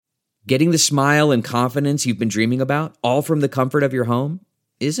Getting the smile and confidence you've been dreaming about, all from the comfort of your home,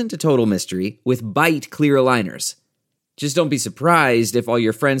 isn't a total mystery with Byte clear aligners. Just don't be surprised if all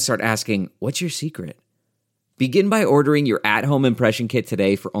your friends start asking, "What's your secret?" Begin by ordering your at-home impression kit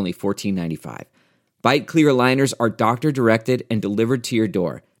today for only $14.95. Byte clear aligners are doctor-directed and delivered to your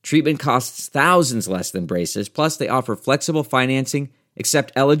door. Treatment costs thousands less than braces, plus they offer flexible financing,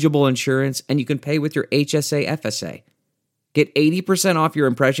 accept eligible insurance, and you can pay with your HSA FSA. Get 80% off your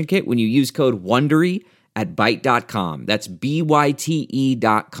impression kit when you use code WONDERY at Byte.com. That's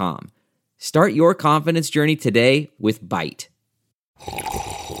BYTE.com. Start your confidence journey today with Byte.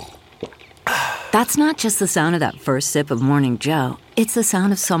 That's not just the sound of that first sip of Morning Joe. It's the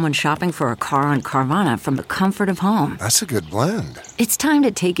sound of someone shopping for a car on Carvana from the comfort of home. That's a good blend. It's time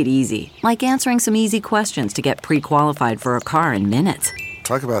to take it easy, like answering some easy questions to get pre-qualified for a car in minutes.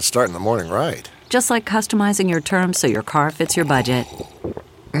 Talk about starting the morning right. Just like customizing your terms so your car fits your budget.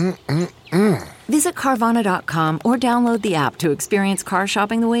 Visit Carvana.com or download the app to experience car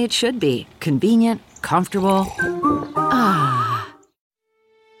shopping the way it should be. Convenient, comfortable.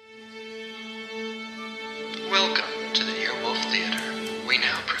 Welcome to the Earwolf Theater. We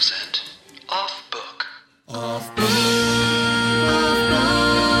now present Off Book. Off Book. Off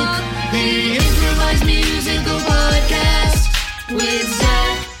Book. The improvised musical podcast with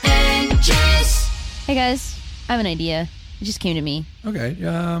Zach and Jess. Hey guys, I have an idea. It just came to me. Okay.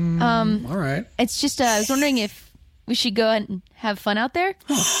 All right. It's just I was wondering if we should go and have fun out there.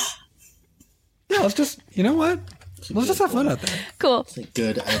 Yeah, let's just, you know what? Let's just have fun out there. Cool. It's a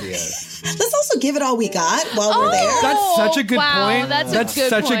good idea. Let's also give it all we got while we're there. That's such a good point. That's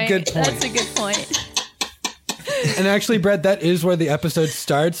such a good point. That's a good point. And actually, Brett, that is where the episode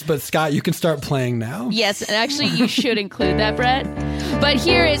starts. But Scott, you can start playing now. Yes, and actually you should include that, Brett. But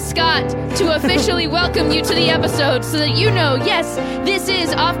here is Scott to officially welcome you to the episode so that you know, yes, this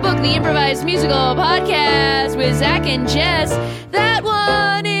is Off Book, the improvised musical podcast with Zach and Jess. That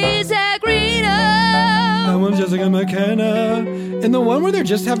one is Zach Reno. That one's Jessica McKenna. And the one where they're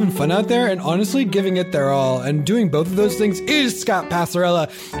just having fun out there and honestly giving it their all and doing both of those things is Scott Passarella,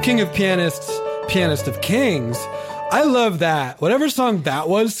 king of pianists, pianist of kings. I love that. Whatever song that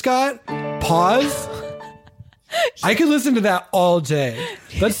was, Scott, pause. I could listen to that all day.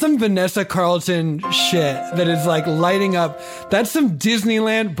 That's some Vanessa Carlton shit that is like lighting up. That's some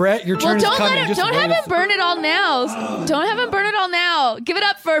Disneyland. Brett, your turn is coming. Don't have him burn it all now. Don't have him burn it all now. Give it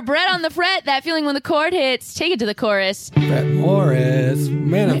up for Brett on the fret. That feeling when the chord hits. Take it to the chorus. Brett Morris,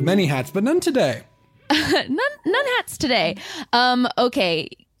 man of many hats, but none today. none hats today. Okay,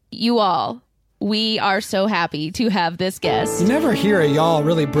 you all. We are so happy to have this guest. You never hear a y'all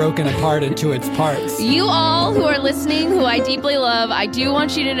really broken apart into its parts. You all who are listening, who I deeply love, I do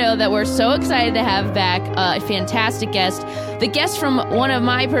want you to know that we're so excited to have back a fantastic guest. The guest from one of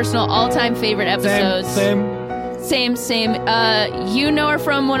my personal all-time favorite episodes. Same. You know her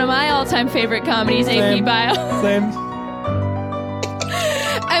from one of my all-time favorite comedies, AP Bio. Same.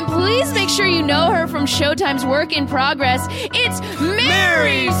 And please make sure you know her from Showtime's Work in Progress. It's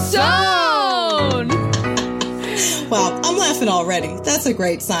Mary Stone! Wow, I'm laughing already. That's a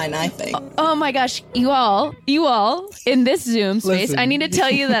great sign, I think. Oh my gosh, you all, in this Zoom space, Listen. I need to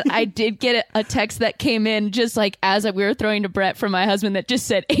tell you that I did get a text that came in just like as we were throwing to Brett from my husband that just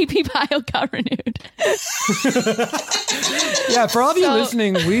said AP Bio got renewed. Yeah, for all of you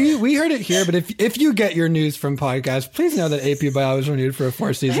listening, we heard it here, but if you get your news from podcasts, please know that AP Bio was renewed for a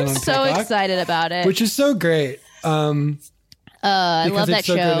 4th season on So Peacock, excited about it. which is so great. I love that it's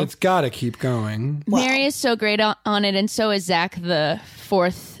so show. good, it's got to keep going. Wow. Mary is so great on it, and so is Zach, the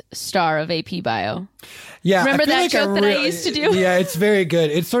 4th star of AP Bio. Yeah, Remember I feel that like joke that I used to do? Yeah, it's very good.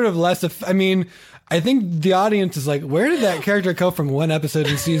 It's sort of less of, I mean, I think the audience is like, where did that character come from one episode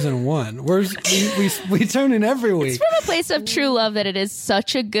in season 1? We turn in every week. It's from a place of true love that it is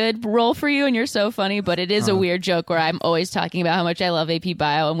such a good role for you and you're so funny, but it is a weird joke where I'm always talking about how much I love AP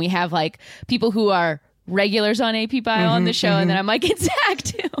Bio, and we have like people who are regulars on AP Bio on the show, and then I'm like, it's Zach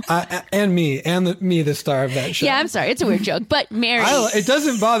too. And me, the star of that show. Yeah, I'm sorry, it's a weird joke, but Mary, It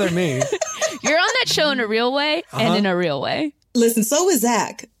doesn't bother me. you're on that show in a real way and in a real way. Listen, so is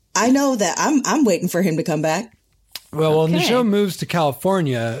Zach. I know that I'm waiting for him to come back. Well, when the Okay. show moves to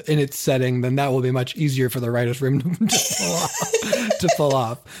California in its setting, then that will be much easier for the writer's room to pull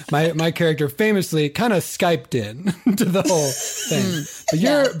off. My character famously kind of Skyped in to the whole thing.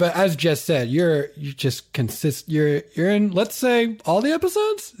 But as Jess said, you just consist. You're in, let's say, all the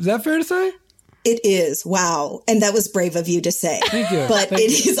episodes. Is that fair to say? It is. Wow. And that was brave of you to say. Thank you. But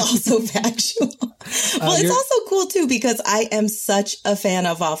it is also factual. Well, it's also cool, too, because I am such a fan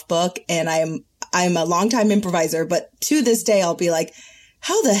of Off Book, and I'm a longtime improviser, but to this day, I'll be like,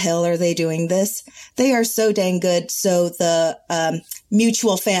 how the hell are they doing this? They are so dang good. So the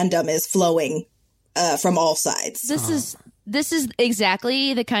mutual fandom is flowing from all sides. This is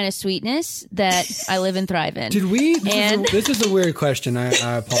exactly the kind of sweetness that I live and thrive in. Did we? And This is a weird question. I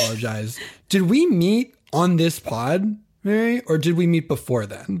apologize. Did we meet on this pod, Mary, or did we meet before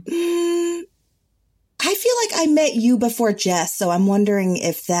then? I feel like I met you before Jess, so I'm wondering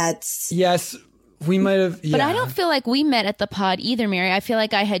if that's... Yes, we might have. Yeah. But I don't feel like we met at the pod either, Mary. I feel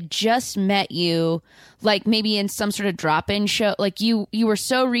like I had just met you, like maybe in some sort of drop-in show. Like you were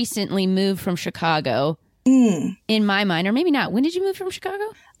so recently moved from Chicago, in my mind, or maybe not. When did you move from Chicago?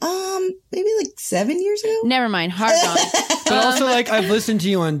 Maybe like 7 years ago. Never mind. Hard on. But also, like, I've listened to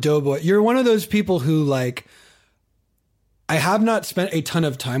you on Doughboy. You're one of those people who, like, I have not spent a ton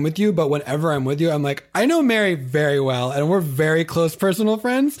of time with you, but whenever I'm with you, I'm like, I know Mary very well, and we're very close personal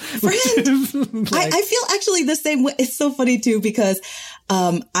friends. I feel actually the same way. It's so funny too, because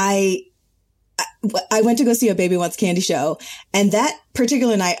I went to go see a Baby Wants Candy show, and that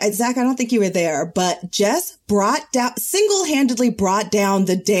particular night, Zach, I don't think you were there, but Jess single-handedly brought down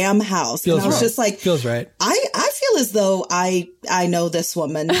the damn house. Feels and I was right. just like, feels right. I feel as though I know this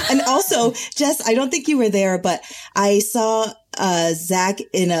woman. And also, Jess, I don't think you were there, but I saw Zach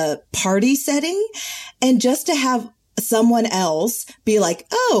in a party setting, and just to have someone else be like,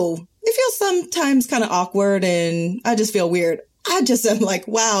 oh, it feels sometimes kind of awkward and I just feel weird. I just am like,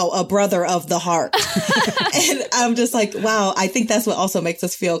 wow, a brother of the heart. And I'm just like, wow, I think that's what also makes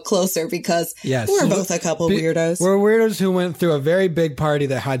us feel closer, because we're both a couple weirdos. We're weirdos who went through a very big party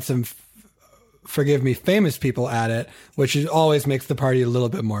that had some, forgive me, famous people at it, which always makes the party a little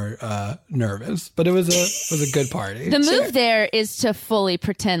bit more nervous. But it was a good party. The move there is to fully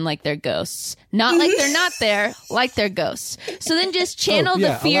pretend like they're ghosts. Not like they're not there, like they're ghosts. So then just channel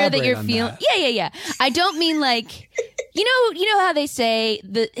the fear that you're feeling. That. Yeah. I don't mean like, you know how they say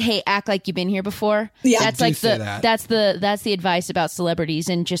hey, act like you've been here before? Yeah. That's like that's the advice about celebrities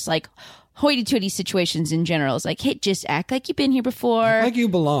and just like hoity-toity situations in general. It's like, hey, just act like you've been here before. Act like you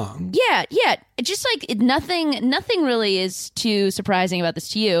belong. Yeah. Just like nothing really is too surprising about this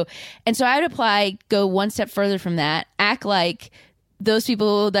to you. And so I would go one step further from that. Act like those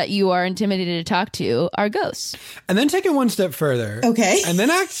people that you are intimidated to talk to are ghosts. And then take it one step further. Okay. And then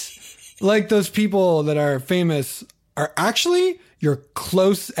act like those people that are famous are actually your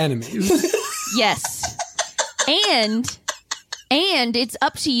close enemies. Yes. And it's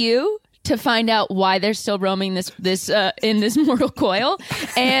up to you to find out why they're still roaming this in this mortal coil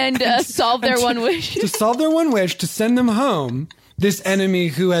and solve their one wish. To solve their one wish, to send them home, this enemy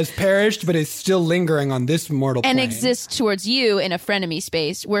who has perished but is still lingering on this mortal plane. And exists towards you in a frenemy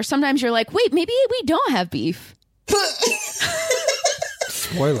space where sometimes you're like, wait, maybe we don't have beef.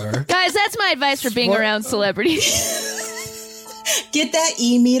 Spoiler. Guys, that's my advice for being around celebrities. Get that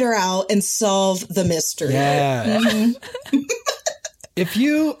e-meter out and solve the mystery. Yeah. If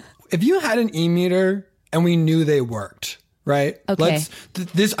you had an e-meter and we knew they worked, right? Okay.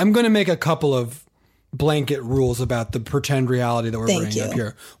 I'm going to make a couple of blanket rules about the pretend reality that we're bringing up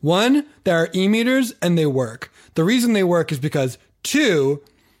here. One, there are e-meters and they work. The reason they work is because, two,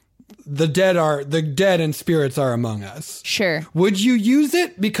 the dead and spirits are among us. Sure. Would you use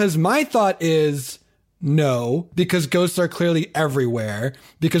it? Because my thought is no, because ghosts are clearly everywhere.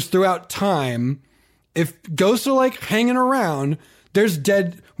 Because throughout time, if ghosts are like hanging around, there's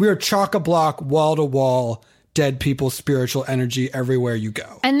we are chock-a-block, wall-to-wall, dead people's spiritual energy everywhere you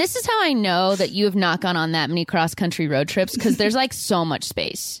go. And this is how I know that you have not gone on that many cross-country road trips, because there's like so much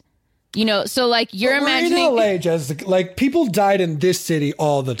space. You know, so like you're imagining... We're in LA, Jessica. Like, people died in this city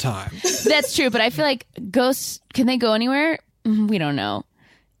all the time. That's true, but I feel like ghosts, can they go anywhere? We don't know.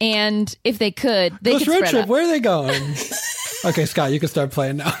 And if they could, they Ghost could road spread trip, out. where are they going? Okay, Scott, you can start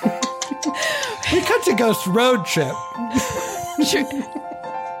playing now. We cut to Ghost road trip.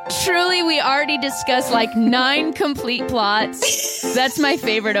 Truly, we already discussed like 9 complete plots. That's my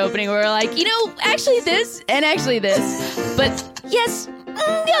favorite opening. Where we're like, actually this and actually this. But yes,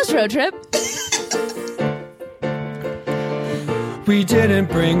 Ghost road trip. We didn't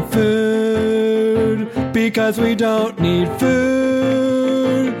bring food because we don't need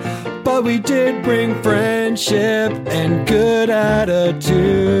food. But we did bring friendship and good attitudes.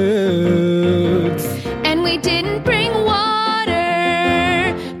 And we didn't bring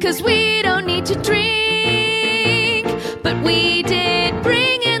water, 'cause we don't need to drink. But we did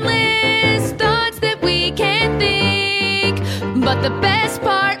bring endless thoughts that we can think. But the best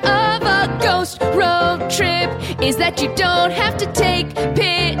part of a ghost road trip is that you don't have to take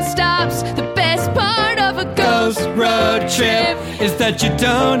pit stops. The best part of a ghost road trip is that you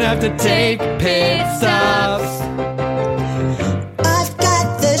don't have to take pit stops. I've got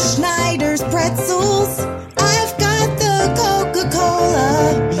I've got the Coca-Cola,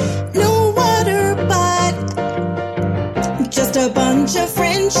 no water, but just a bunch of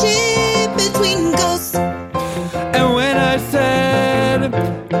friendship between ghosts. And when I said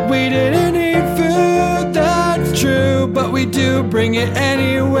we didn't eat food, that's true, but we do bring it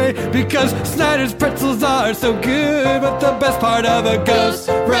anyway because Snyder's pretzels are so good. But the best part of a ghost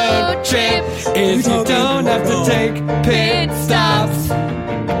road trip is you don't have to take pit stops.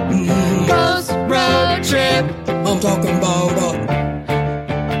 Ghost road trip. I'm talking about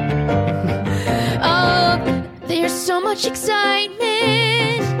Oh, there's so much excitement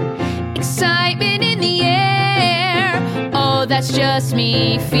in the air. Oh, that's just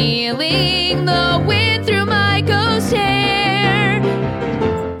me feeling the wind through my ghost hair.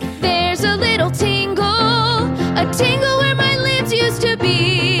 There's a little tingle where my lips used to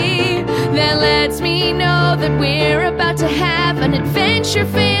be, that lets me know that we're about to have an adventure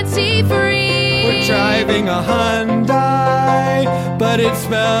fancy-free. We're driving a Hyundai, but it's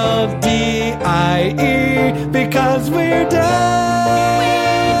spelled D-I-E because we're dead.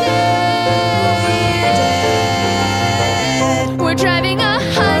 We're driving a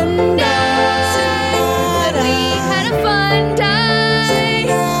Hyundai, but we had a fun time.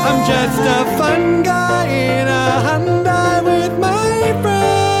 I'm just a fun guy in a Hyundai with my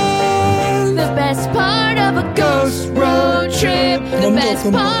friends. The best part of a ghost road trip. The best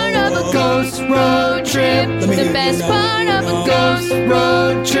part of a ghost road trip. The best part of a ghost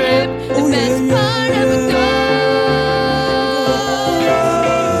road trip. The best part of a ghost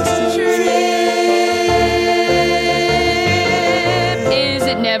trip is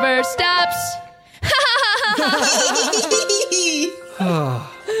it never stops.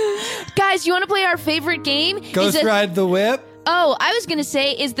 Guys, you want to play our favorite game? Ghost Is it- Ride the Whip. Oh, I was going to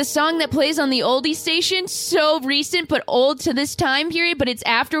say, is the song that plays on the oldie station so recent but old to this time period, but it's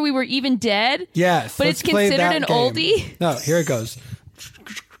after we were even dead? Yes. But let's it's play considered that an game. oldie? No, here it goes.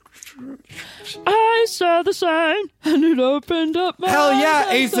 I saw the sign and it opened up my Hell yeah, eyes.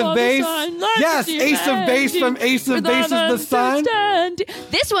 I Ace of saw the Base. sign, like Yes, the Ace of Base from Ace of Base is the sign.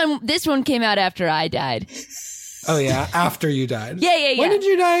 This one came out after I died. Oh yeah, after you died. Yeah. When did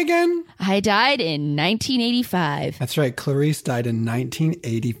you die again? I died in 1985. That's right, Clarice died in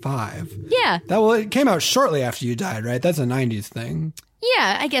 1985. Yeah. It came out shortly after you died, right? That's a 90s thing.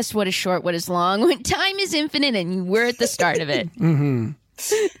 Yeah, I guess what is short, what is long, when time is infinite and we're at the start of it.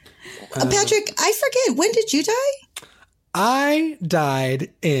 Patrick, I forget, when did you die? I died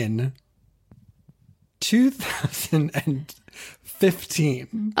in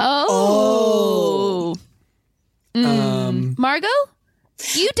 2015. Oh. Margot?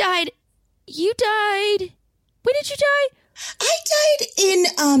 You died. When did you die? I died in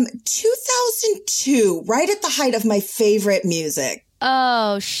 2002, right at the height of my favorite music.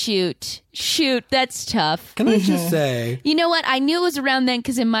 Oh, shoot, that's tough. Can I just say, You know what? I knew it was around then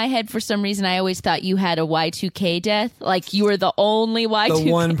because in my head, for some reason, I always thought you had a Y2K death. Like you were the only Y2K.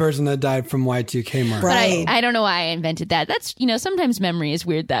 the one person that died from Y2K, Mark. But Right. I don't know why I invented that. That's, sometimes memory is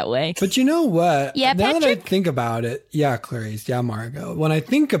weird that way. But you know what? Yeah, now that I Patrick? think about it, yeah, Clarice, yeah, Margot. When I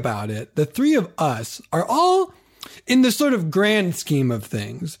think about it, the three of us are all in the sort of grand scheme of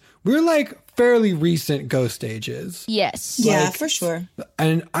things. We're like fairly recent ghost ages. Yes. Yeah, for sure.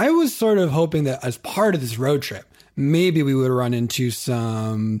 And I was sort of hoping that as part of this road trip, maybe we would run into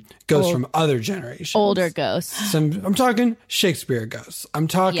some ghosts from other generations. Older ghosts. I'm talking Shakespeare ghosts. I'm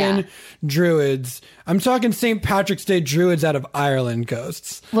talking Yeah. druids. I'm talking St. Patrick's Day druids out of Ireland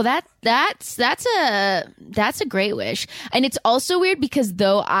ghosts. Well, that's a great wish. And it's also weird because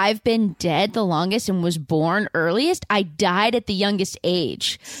though I've been dead the longest and was born earliest, I died at the youngest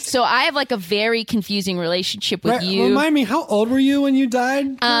age. So I have like a very confusing relationship with Right, you. Remind me, how old were you when you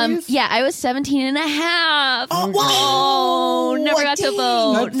died? Clarice? Yeah, I was 17 and a half. Oh, wow. Oh, never got to Dang.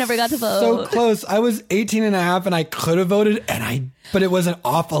 vote. That's Never got to vote. So close. I was 18 and a half and I could have voted but it was an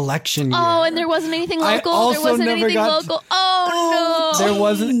off election year. Oh, and there wasn't anything I local. also There wasn't never anything got- local. Oh, no. There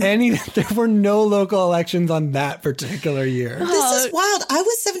wasn't any, there were no local elections on that particular year. This is wild. I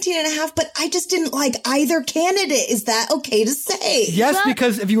was 17 and a half, but I just didn't like either candidate. Is that okay to say? Yes,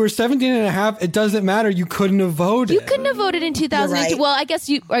 because if you were 17 and a half, it doesn't matter. You couldn't have voted. You couldn't have voted in 2002. You're right. Well, I guess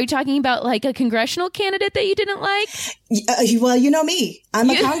are you talking about like a congressional candidate that you didn't like? Well, you know me. I'm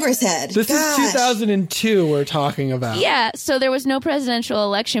a Congress head. This Gosh. is 2002 we're talking about. Yeah, so there was no presidential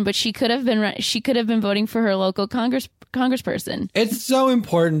election, but she could have been voting for her local congressperson. It's so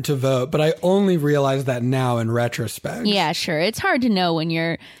important to vote, but I only realize that now in retrospect. Yeah, sure. It's hard to know when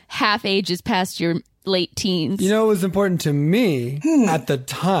you're half ages past your late teens. You know, it was important to me at the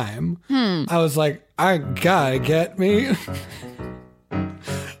time. I was like, I gotta get me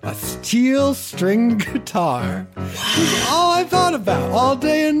a steel string guitar. That's all I thought about all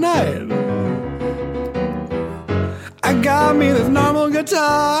day and night. I got me this normal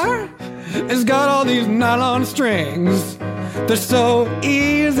guitar. It's got all these nylon strings. They're so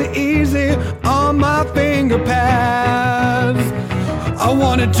easy on my finger pads. I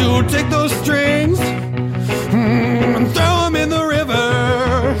wanted to take those strings and throw them in the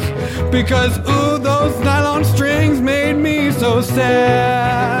river, because ooh, those nylon strings made me so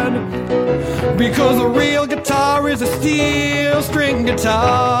sad. Because a real guitar is a steel string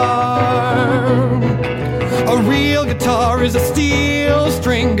guitar. A real guitar is a steel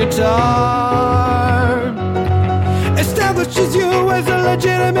string guitar. Establishes you as a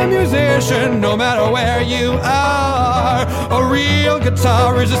legitimate musician, no matter where you are. A real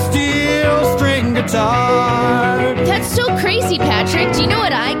guitar is a steel string guitar. That's so crazy, Patrick. Do you know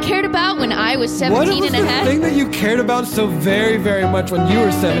what I cared about when I was 17 and a half? What was the thing that you cared about so very, very much when you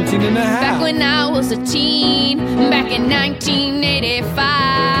were 17 and a half? Back when I was a teen, back in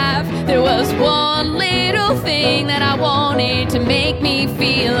 1985, there was one little thing that I wanted to make me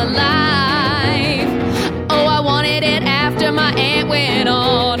feel alive. Oh, I wanted it after my aunt went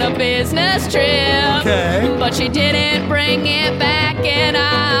on a business trip. Okay. But she didn't bring it back and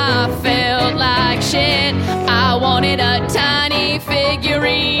I felt like shit. I wanted a tiny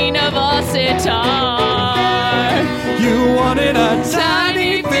figurine of a sitar. You wanted a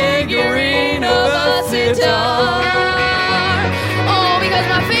tiny figurine of a sitar. Oh, because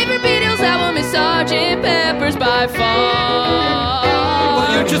my favorite Beatles album is Sgt. Pepper's by far. But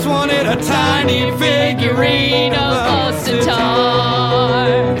you just wanted a tiny figurine of a sitar.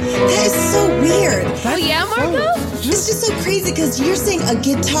 That is so weird. Oh, yeah, Marco? It's just so crazy because you're saying a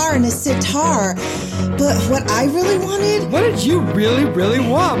guitar and a sitar, but what I really wanted What did you really, really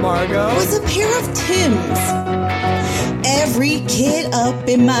want, Margot? was a pair of Timbs. Every kid up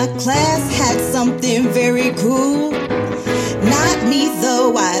in my class had something very cool. Not me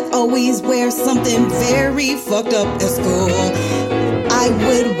though, I'd always wear something very fucked up at school. I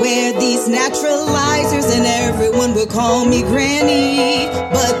would wear these naturalizers and everyone would call me Granny.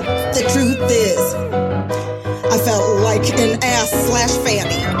 But the truth is, I felt like an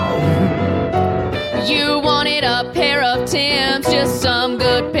ass/fanny. You wanted a pair of Timbs, just some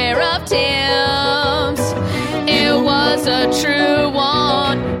good pair of Timbs. It was a true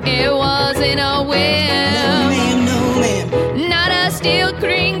one, it wasn't a whim. No ma'am. Not a steel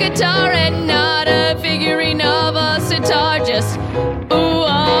string guitar and not a figurine of a sitar, just ooh,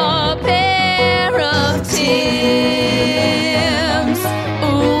 a pair of Timbs.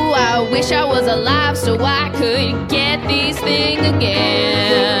 Ooh, I wish I was alive so I could get these things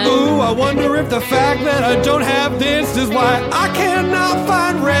again. Ooh, I wonder if the fact that I don't have this is why I cannot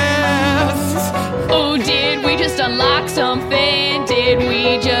find rest. Oh, did we just unlock something? Did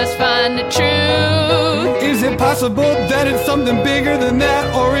we just find the truth? Is it possible that it's something bigger than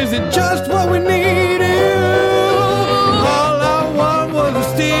that, or is it just what we needed? All I want was a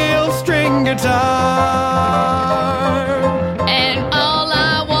steel string guitar. And all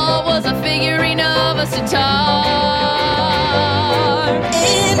I want was a figurine of a sitar.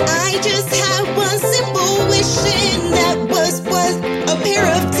 And I just had one simple wish, and that was a pair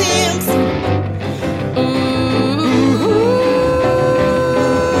of Timbs.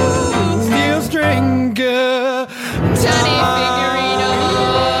 Steel string guitar. Tiny figurine of a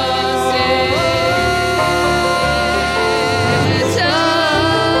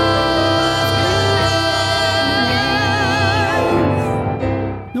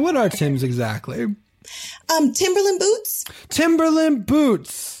Now, what are Timbs exactly? Timberland boots. Timberland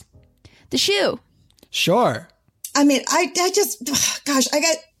boots. the shoe. Sure. I mean, I just, gosh,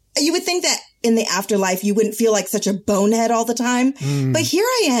 you would think that in the afterlife you wouldn't feel like such a bonehead all the time. But here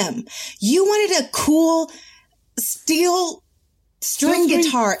I am. You wanted a cool steel string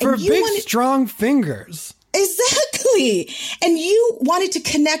guitar. For and you big, wanted, strong fingers. exactly. And you wanted to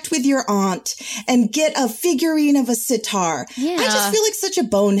connect with your aunt and get a figurine of a sitar. Yeah. I just feel like such a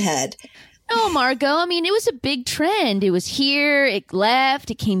bonehead. No, Margot. I mean, it was a big trend. It was here. It left.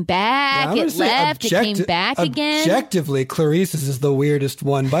 It came back. I'm gonna It say left. It came back again. Objectively, Clarice's is the weirdest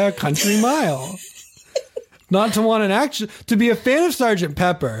one by a country mile. Not to want to be a fan of Sgt.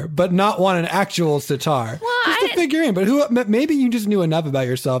 Pepper, but not want an actual sitar. Well, just a figurine. But maybe you just knew enough about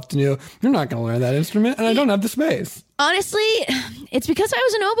yourself to know you're not going to learn that instrument, and I don't have the space. Honestly, it's because I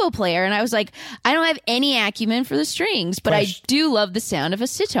was an oboe player, and I was like, I don't have any acumen for the strings, but I do love the sound of a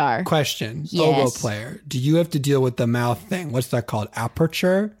sitar. Question. Yes. Oboe player. Do you have to deal with the mouth thing? What's that called?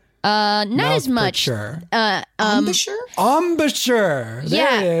 Aperture? Not as much. Mouth-perture. Embouchure? Embouchure. There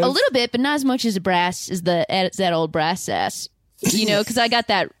Yeah, it is. a little bit, but not as much as that old brass sass. you know, because I got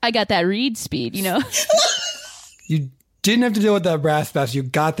that read speed, you know. You didn't have to deal with that brass bass. You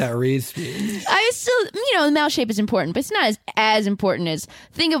got that read speed. I still, you know, the mouth shape is important, but it's not as important as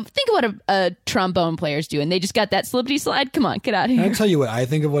think of what a trombone player's doing. They just got that slippity slide. Come on, get out of here. I'll tell you what I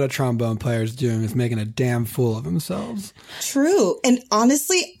think of what a trombone player's doing is making a damn fool of themselves. True. And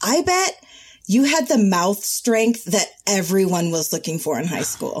honestly, I bet you had the mouth strength that everyone was looking for in high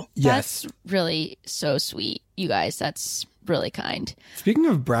school. Yes. That's really so sweet, you guys. That's really kind. Speaking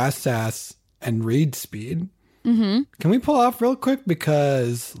of brass sass and read speed, can we pull off real quick?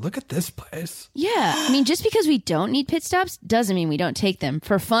 Because look at this place. Yeah. I mean, just because we don't need pit stops doesn't mean we don't take them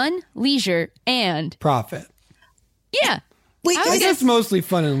for fun, leisure, and Profit. yeah. Wait, I guys, guess it's mostly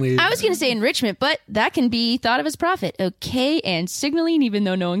fun and leisure. I was going to say enrichment, but that can be thought of as profit. Okay, and signaling, even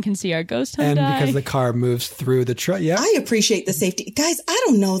though no one can see our ghost hunt And die. because the car moves through the truck. Yeah. I appreciate the safety. Guys, I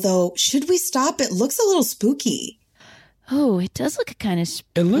don't know though. Should we stop? It looks a little spooky. Oh, it does look kind of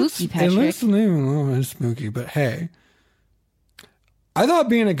spooky, It looks Patrick. a little bit spooky, but hey. I thought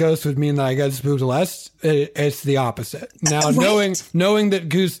being a ghost would mean that I got spooked less. It's the opposite. Now, Right. knowing that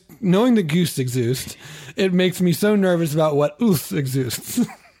goose exists, it makes me so nervous about what oos exists.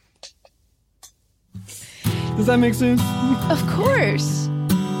 Does that make sense? Of course.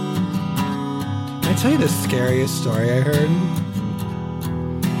 Can I tell you the scariest story I heard?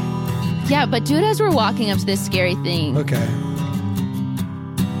 Yeah, but do it as we're walking up to this scary thing. Okay.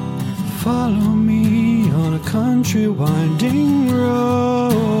 Follow me on a country winding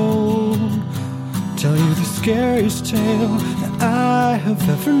road. Tell you the scariest tale that I have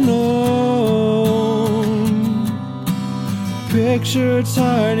ever known. Picture a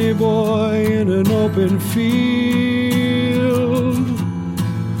tiny boy in an open field,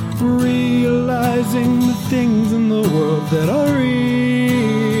 realizing the things in the world that are real.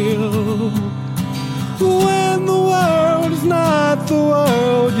 When the world is not the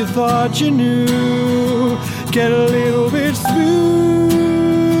world you thought you knew, get a little bit spooked.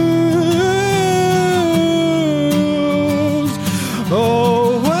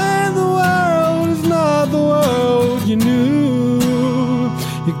 Oh, when the world is not the world you knew,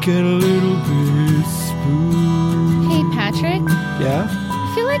 you get a little bit spooked. Hey, Patrick, Yeah?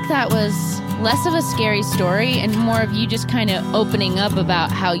 I feel like that was less of a scary story and more of you just kind of opening up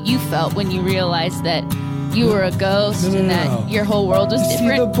about how you felt when you realized that you were a ghost No. and that your whole world was You see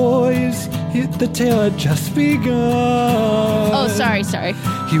the different. boys hit the tale had just begun. Oh, sorry.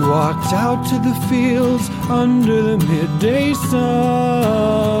 He walked out to the fields under the midday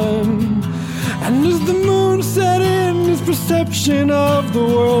sun. And as the moon set in, his perception of the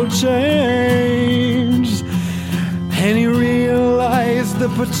world changed. And he realized the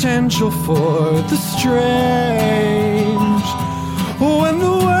potential for the strange. When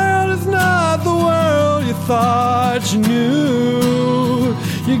the world is not the world you thought you knew,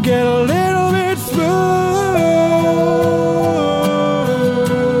 you get a little bit spooked.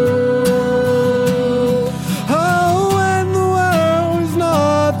 Oh, when the world is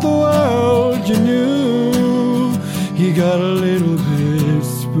not the world you knew, you got a little bit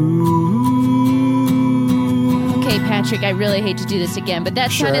spooked. Okay, Patrick, I really hate to do this again, but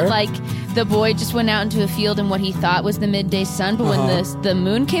that sounded Sure. like the boy just went out into a field in what he thought was the midday sun, but when the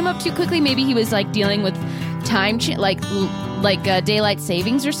moon came up too quickly, maybe he was like dealing with time daylight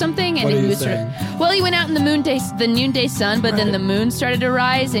savings or something, and What are he you was saying? well, he went out in the noonday sun, but then the moon started to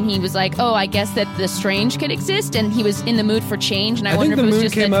rise, and he was like, oh, I guess that the strange could exist, and he was in the mood for change, and I I wonder think the if it was moon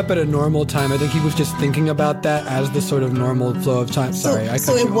just came up at a normal time. I think he was just thinking about that as the sort of normal flow of time. Sorry, I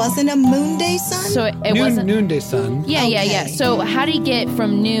So cut it you off. wasn't a moonday sun? so it wasn't. Noonday sun. Yeah. Okay. So how did he get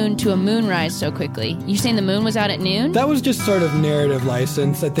from noon to a moonrise so quickly? You saying the moon was out at noon? That was just sort of narrative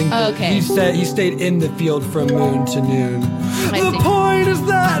license. I think that Okay. he said he stayed in the field from moon to noon. I The see. point is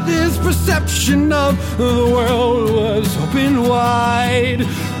that his perception of the world was open wide.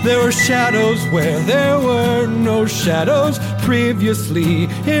 There were shadows where there were no shadows previously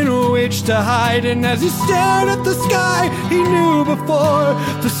in which to hide. And as he stared at the sky, he knew before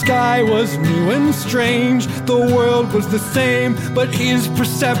the sky was new and strange. The world was the same, but his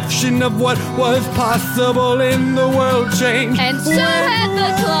perception of what was possible in the world changed. And so had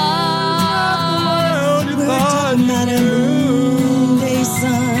the claws. You We're thought talking about a noonday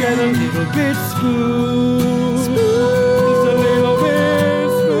sun. get a little bit spooked. Just a little bit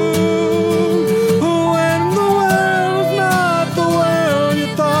spooked. When the world's not the world you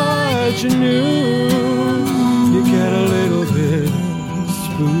thought you knew, you get a little bit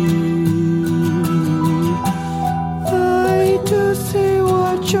spooked. I do see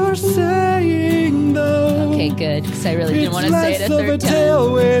what you're saying, though. Okay, good because I really didn't want to It's say it less a of a third time.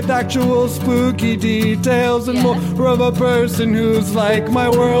 tale with actual spooky details and Yeah. more of a person who's like my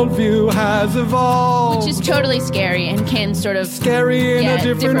worldview has evolved. Which is totally scary and can sort of Scary in Yeah, a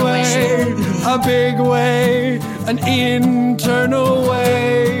different way, way. a big way, an internal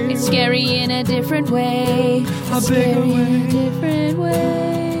way. It's scary in a different way. A Scary bigger in a way. different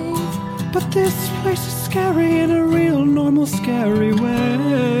way. But this place is scary in a real normal scary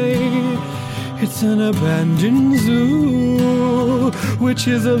way. It's an abandoned zoo, which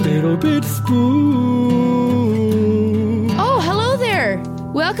is a little bit spook. Oh, hello there.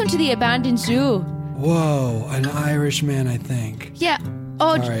 Welcome to the abandoned zoo. Whoa, an Irishman, I think. Yeah.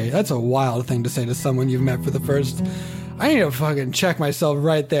 Oh, Sorry, that's a wild thing to say to someone you've met for the first. I need to fucking check myself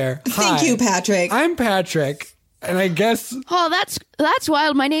right there. Thank Hi, you, Patrick. I'm Patrick, and I guess oh, that's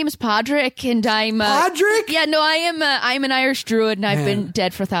wild. My name is Podrick, and I'm Podrick? Yeah, no, I'm an Irish druid, and I've Man. been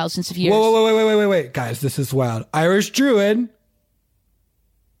dead for thousands of years. Wait, guys, this is wild. Irish Druid.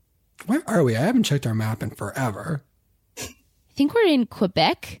 Where are we? I haven't checked our map in forever. I think we're in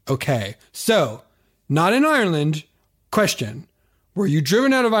Quebec. Okay, so not in Ireland. Question: were you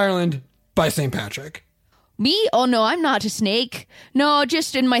driven out of Ireland by St. Patrick? Me? Oh no, I'm not a snake. No,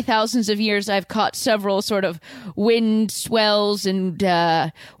 just in my thousands of years, I've caught several sort of wind swells and,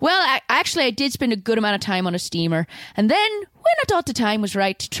 actually, I did spend a good amount of time on a steamer. And then, when I thought the time was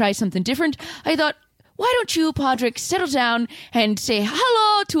right to try something different, I thought, why don't you, Podrick, settle down and say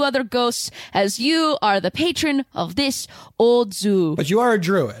hello to other ghosts as you are the patron of this old zoo. But you are a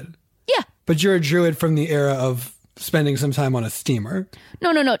druid. Yeah. But you're a druid from the era of spending some time on a steamer.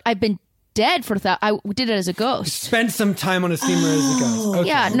 No. I've been dead for I did it as a ghost. Spent some time on a steamer as a ghost. Okay.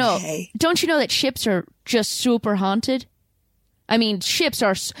 Yeah, no. Okay. Don't you know that ships are just super haunted? I mean, ships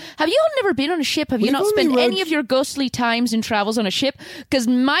are... Have you all never been on a ship? Have you We've not only spent rode- any of your ghostly times and travels on a ship? Because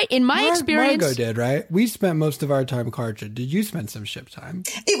in my experience... Margo did, right? We spent most of our time in Carthage. Did you spend some ship time?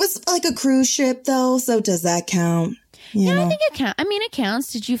 It was like a cruise ship, though, so does that count? You Yeah, know? I think it counts. I mean, it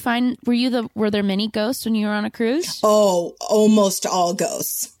counts. Did you find... Were there many ghosts when you were on a cruise? Oh, almost all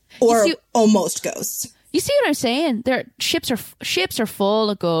ghosts. Or You see- almost ghosts. You see what I'm saying? Ships are full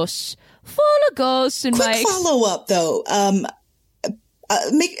of ghosts. Full of ghosts in Quick my... follow up, though.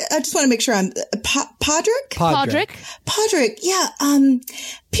 I just want to make sure I'm Podrick? Podrick? Podrick, yeah.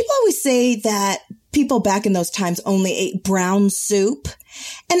 People always say that people back in those times only ate brown soup.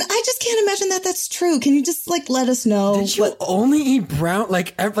 And I just can't imagine that that's true. Can you just let us know? Did you only eat brown,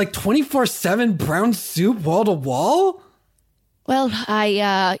 like 24/7 brown soup wall to wall? Well,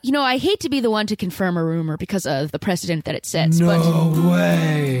 I hate to be the one to confirm a rumor because of the precedent that it sets, No but...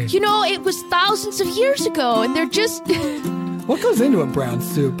 way. It was thousands of years ago, and they're just... What goes into a brown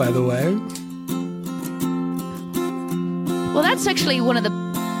soup, by the way? Well, that's actually one of the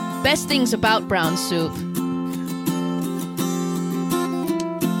best things about brown soup.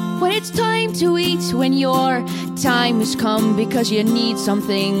 When it's time to eat, when your time has come because you need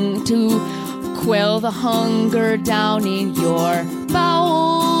something to quell the hunger down in your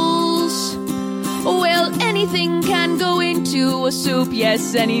bowels. Well, anything can go into a soup.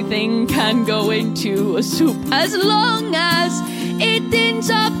 Yes, anything can go into a soup as long as it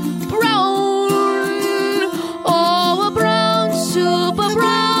ends up brown. Oh, a brown soup,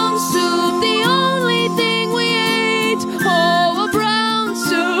 the only thing we ate. Oh, a brown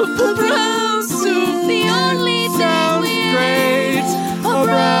soup, the only thing we ate. A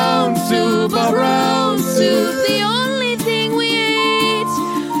brown soup, the only thing we ate.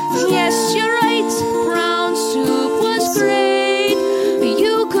 Yes, you're right, brown soup was great.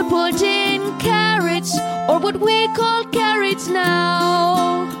 You could put in carrots, or what we call carrots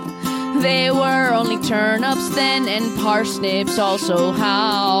now. They were only turnips then, and parsnips also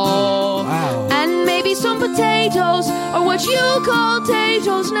how. Wow. And maybe some potatoes, or what you call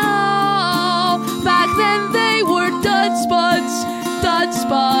potatoes now. Back then they were dud spuds. That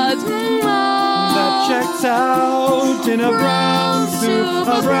checks out in a brown soup,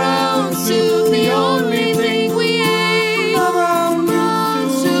 the only thing we ate. a brown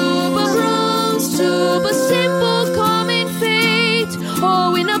soup, a simple common fate.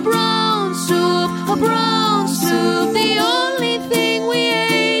 Oh, in a brown soup, the only thing we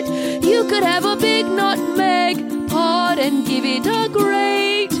ate. You could have a big nutmeg pot and give it a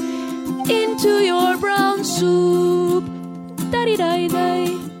grate into your brown soup.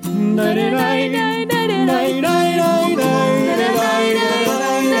 Da-di-di-di.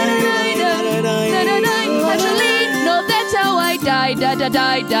 Actually, no, that's how I died.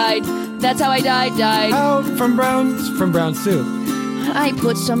 Died. That's how I died. Out from brown soup. I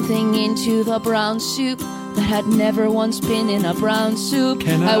put something into the brown soup. that had never once been in a brown soup.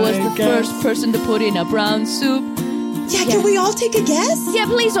 Can I was I the guess? first person to put in a brown soup. Yeah, can we all take a guess? Yeah,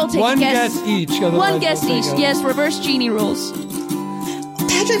 please all take One a guess. guess each. One otherwise guess we'll each. take a- Yes, reverse genie rules.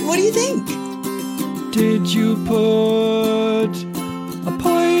 Patrick, what do you think? Did you put a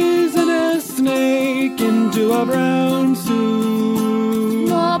poisonous snake into a brown soup?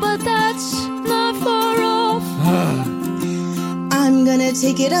 No, but that's not far off. I'm gonna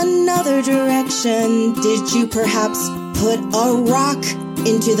take it another direction. Did you perhaps put a rock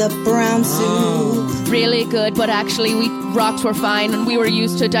into the brown soup? Really good, but actually rocks were fine and we were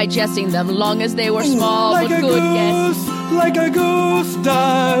used to digesting them long as they were small, Like but a good guess. goose, like a goose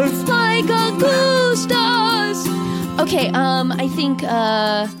does. Like a goose does. Okay, I think,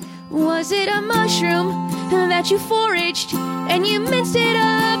 was it a mushroom that you foraged and you minced it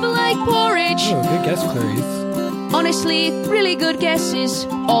up like porridge? Oh, good guess, Clarice. Honestly, really good guesses,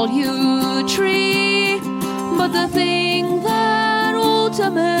 all you three. But the thing that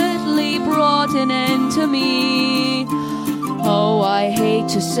ultimately brought an end to me. Oh, I hate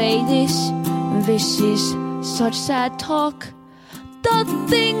to say this. This is such sad talk. The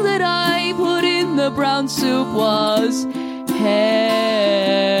thing that I put in the brown soup was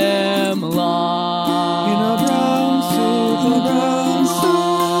hemlock. In a brown soup, a brown soup.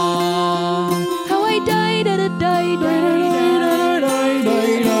 How I died at a die,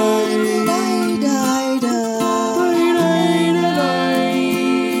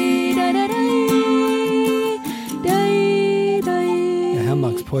 die, Yeah,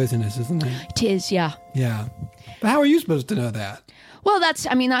 hemlock's poisonous, isn't it? It is, yeah. Yeah. But how are you supposed to know that? Well, that's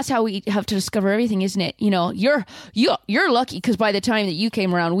how we have to discover everything, isn't it? You know, you're lucky because by the time that you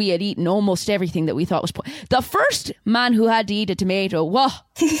came around, we had eaten almost everything that we thought was the first man who had to eat a tomato. Well,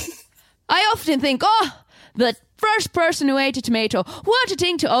 I often think, the first person who ate a tomato. What a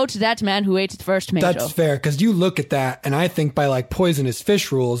thing to owe to that man who ate the first tomato. That's fair, because you look at that, and I think by like poisonous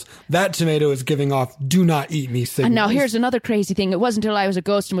fish rules, that tomato is giving off "do not eat me" signals. And now here's another crazy thing. It wasn't until I was a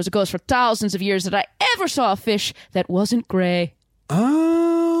ghost and was a ghost for thousands of years that I ever saw a fish that wasn't grey.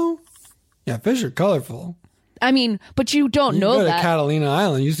 Oh, yeah, fish are colorful. I mean, but you don't know You go to that. Catalina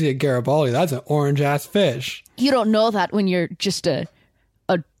Island, you see a Garibaldi. That's an orange ass fish. You don't know that when you're just a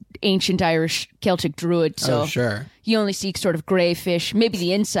ancient Irish Celtic druid. So Oh, sure. you only see sort of grey fish. Maybe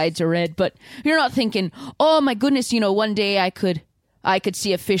the insides are red, but you're not thinking, oh my goodness, one day I could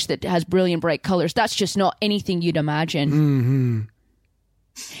see a fish that has brilliant bright colors. That's just not anything you'd imagine. Mm-hmm.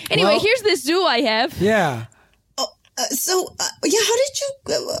 Anyway, Well- here's this zoo I have. Yeah. How did you,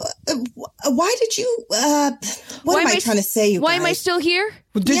 why did you, what am I trying to say, you Why guys? am I still here?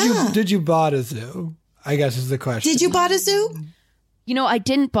 Well, did you bought a zoo? I guess is the question. Did you bought a zoo? I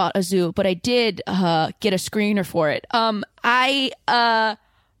didn't bought a zoo, but I did get a screener for it.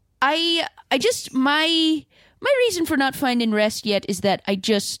 My reason for not finding rest yet is that I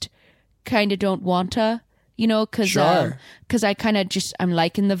just kind of don't want to, because Sure. I kind of I'm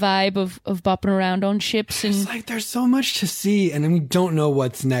liking the vibe of bopping around on ships and It's like there's so much to see, and then we don't know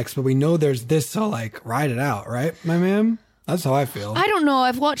what's next, but we know there's this, so like ride it out, right, my man? That's how I feel. I don't know.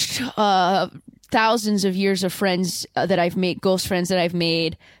 I've watched thousands of years of friends that I've made, ghost friends that I've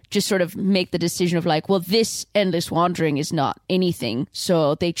made, just sort of make the decision of like, well, this endless wandering is not anything.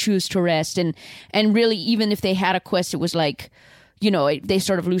 So they choose to rest. And really, even if they had a quest, it was like, they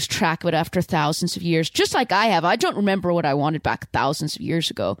sort of lose track of it after thousands of years, just like I have. I don't remember what I wanted back thousands of years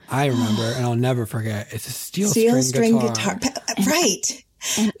ago. I remember, and I'll never forget. It's a steel String guitar. Right.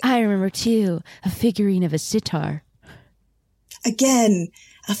 And I remember too, a figurine of a sitar. Again,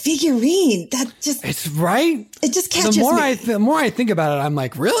 a figurine. That just, It's right. it just catches The me. more I think about it, I'm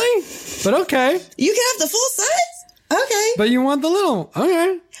like, really? But okay. You can have the full size? Okay. But you want the little?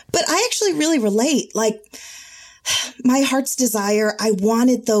 Okay. But I actually really relate. Like, my heart's desire, I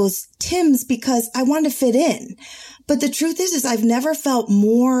wanted those Tims because I wanted to fit in. But the truth is I've never felt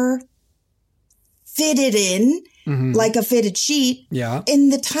more fitted in, like a fitted sheet, Yeah. in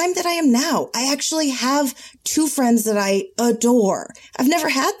the time that I am now. I actually have two friends that I adore. I've never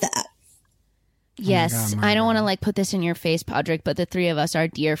had that. Yes, I don't want to put this in your face, Podrick, but the three of us are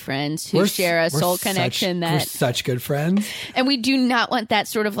dear friends who share a soul connection We're that, such good friends. and we do not want that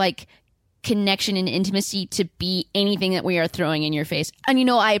sort of connection and intimacy to be anything that we are throwing in your face. And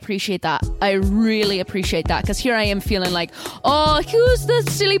I appreciate that. I really appreciate that, because here I am feeling like, oh, who's the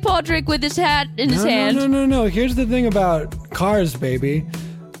silly Podrick with his hat in his hand? No. Here's the thing about cars, baby.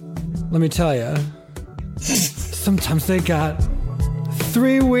 Let me tell you. Sometimes they got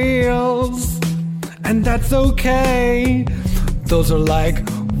 3 wheels, and that's okay. Those are like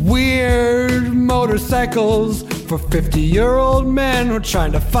weird motorcycles for 50-year-old men who are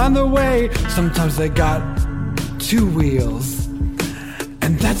trying to find their way. Sometimes they got 2 wheels.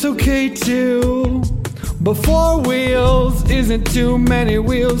 And that's okay too. But 4 wheels isn't too many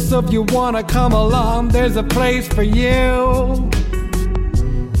wheels, so if you wanna come along, there's a place for you.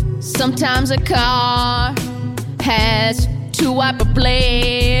 Sometimes a car has 2 wiper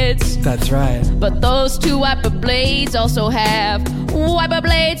blades, That's right. but those 2 wiper blades also have wiper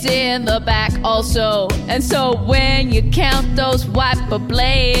blades in the back also. And so when you count those wiper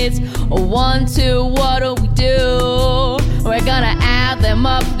blades, 1, 2, what do? We're gonna add them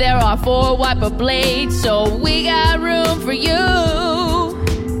up. There are 4 wiper blades, so we got room for you.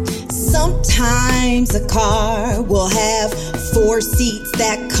 Sometimes a car will have 4 seats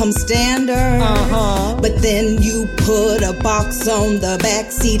that come standard. But then you put a box on the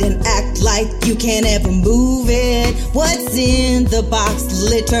back seat and act like you can't ever move it. What's in the box?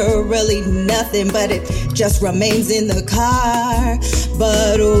 Literally nothing, but it just remains in the car.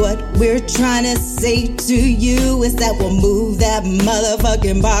 But what we're trying to say to you is that we'll move that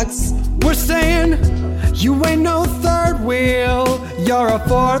motherfucking box. We're saying you ain't no 3rd wheel, you're a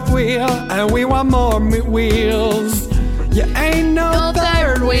 4th wheel, and we want more wheels. You ain't no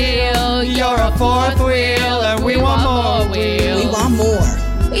 3rd wheel, you're a 4th wheel, and we want more wheels. We want more.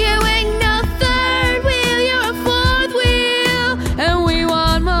 You ain't no 3rd wheel, you're a 4th wheel, and we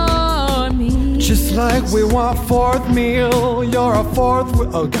want more meat. Just like we want 4th meal, you're a 4th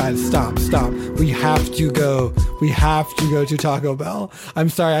wheel. Oh, guys, stop. We have to go to Taco Bell. I'm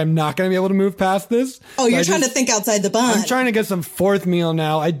sorry, I'm not going to be able to move past this. Oh, you're trying to think outside the bun. I'm trying to get some 4th meal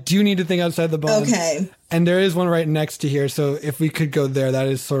now. I do need to think outside the bun. Okay. And there is one right next to here, so if we could go there, that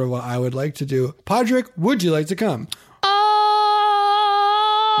is sort of what I would like to do. Podrick, would you like to come?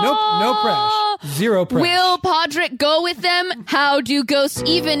 Nope, no press. 0 press. Will Podrick go with them? How do ghosts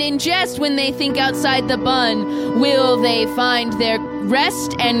even ingest when they think outside the bun? Will they find their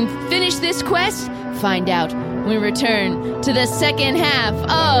rest and finish this quest? Find out when we return to the second half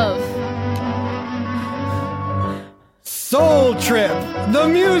of Soul Trip, the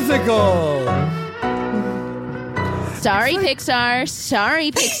musical. Sorry, Pixar.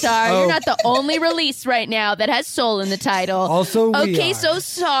 You're not the only release right now that has soul in the title. Also, we okay, are. so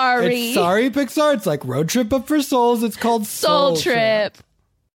sorry. It's Sorry, Pixar. It's like Road Trip, but for souls. It's called Soul Trip.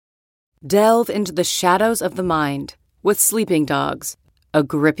 Delve into the shadows of the mind with Sleeping Dogs, a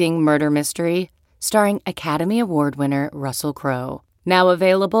gripping murder mystery starring Academy Award winner Russell Crowe. Now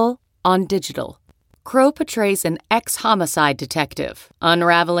available on digital. Crowe portrays an ex-homicide detective,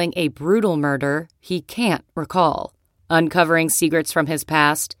 unraveling a brutal murder he can't recall. Uncovering secrets from his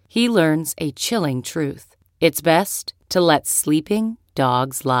past, he learns a chilling truth. It's best to let sleeping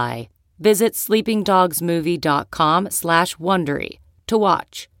dogs lie. Visit sleepingdogsmovie.com/Wondery to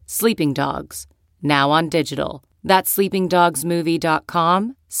watch Sleeping Dogs, now on digital. That's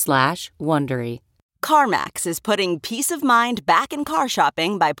sleepingdogsmovie.com/Wondery. CarMax is putting peace of mind back in car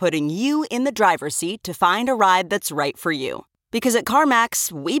shopping by putting you in the driver's seat to find a ride that's right for you. Because at CarMax,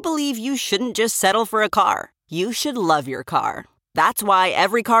 we believe you shouldn't just settle for a car. You should love your car. That's why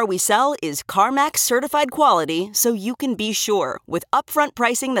every car we sell is CarMax certified quality, so you can be sure with upfront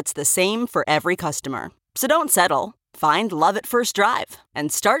pricing that's the same for every customer. So don't settle. Find love at first drive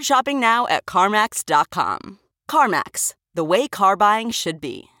and start shopping now at CarMax.com. CarMax, the way car buying should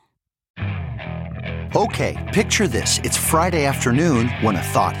be. Okay, picture this. It's Friday afternoon when a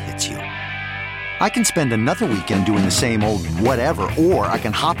thought hits you. I can spend another weekend doing the same old whatever, or I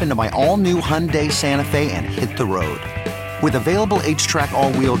can hop into my all-new Hyundai Santa Fe and hit the road. With available H-Track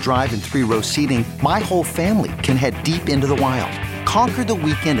all-wheel drive and 3-row seating, my whole family can head deep into the wild. Conquer the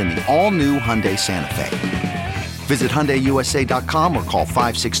weekend in the all-new Hyundai Santa Fe. Visit HyundaiUSA.com or call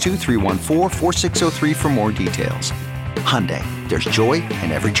 562-314-4603 for more details. Hyundai, there's joy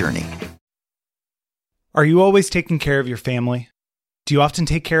in every journey. Are you always taking care of your family? Do you often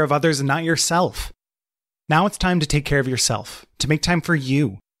take care of others and not yourself? Now it's time to take care of yourself, to make time for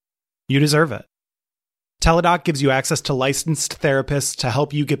you. You deserve it. Teladoc gives you access to licensed therapists to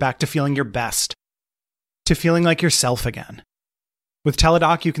help you get back to feeling your best, to feeling like yourself again. With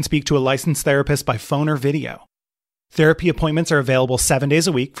Teladoc, you can speak to a licensed therapist by phone or video. Therapy appointments are available 7 days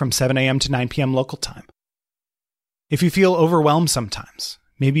a week from 7 a.m. to 9 p.m. local time. If you feel overwhelmed sometimes,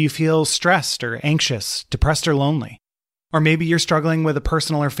 maybe you feel stressed or anxious, depressed or lonely, or maybe you're struggling with a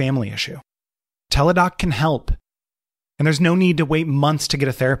personal or family issue, Teladoc can help. And there's no need to wait months to get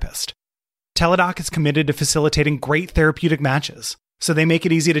a therapist. Teladoc is committed to facilitating great therapeutic matches, so they make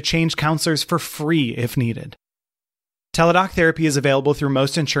it easy to change counselors for free if needed. Teladoc therapy is available through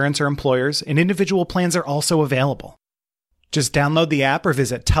most insurance or employers, and individual plans are also available. Just download the app or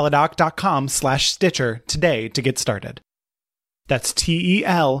visit teladoc.com/Stitcher today to get started. That's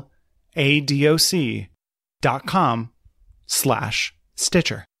TELADOC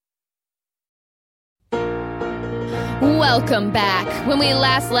Stitcher. Welcome back. When we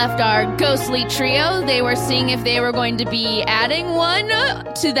last left our ghostly trio, they were seeing if they were going to be adding one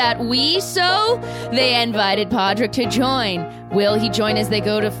to that so they invited Podrick to join. Will he join as they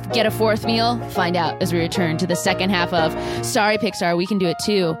go to get a fourth meal? Find out as we return to the second half of Sorry Pixar, We Can Do It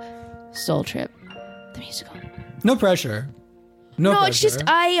Too, Soul Trip, the musical. No pressure. No pressure. It's just,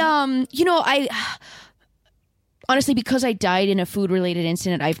 honestly, because I died in a food-related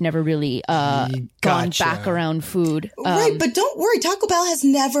incident, I've never really gone back around food. Right, but don't worry. Taco Bell has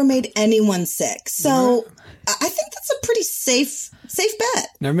never made anyone sick. So I think that's a pretty safe bet.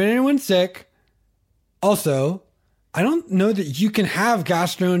 Never made anyone sick. Also, I don't know that you can have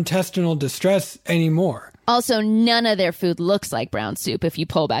gastrointestinal distress anymore. Also, none of their food looks like brown soup if you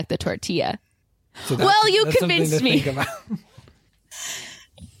pull back the tortilla. So you convinced me. Think about.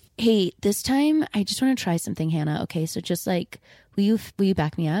 Hey, this time I just want to try something, Hannah. Okay, so just like, will you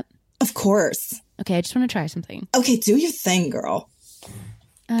back me up? Of course. Okay, I just want to try something. Okay, do your thing, girl.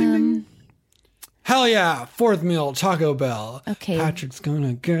 Hell yeah, fourth meal, Taco Bell. Okay. Patrick's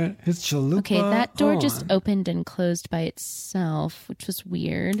gonna get his chalupa. Okay, that door on. just opened and closed by itself, which was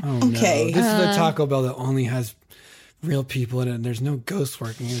weird. Oh, okay. No. This is a Taco Bell that only has real people in it, and there's no ghosts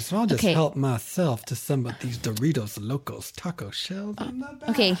working here, so I'll just help myself to some of these Doritos Locos taco shells in the back.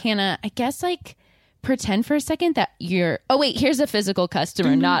 Okay, Hannah, I guess, pretend for a second that you're... Oh, wait, here's a physical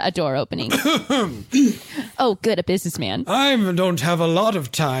customer, not a door opening. Oh, good, a businessman. I don't have a lot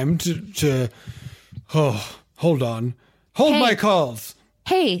of time to... Oh, hold on. Hold my calls.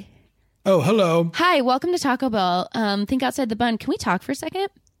 Hey. Oh, hello. Hi, welcome to Taco Bell. Think outside the bun. Can we talk for a second?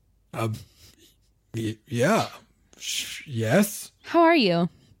 Yeah. Yes. How are you?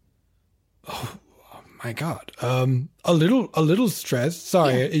 Oh my God. A little stressed.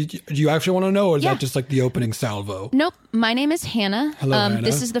 Sorry. Do you actually want to know, or is that just like the opening salvo? Nope. My name is Hannah. Hello, Hannah.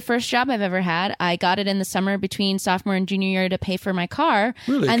 This is the first job I've ever had. I got it in the summer between sophomore and junior year to pay for my car.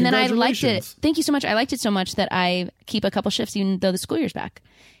 Really? And then I liked it. Congratulations. Thank you so much. I liked it so much that I keep a couple shifts even though the school year's back.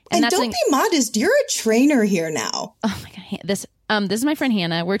 And don't be modest. You're a trainer here now. Oh my God. This is my friend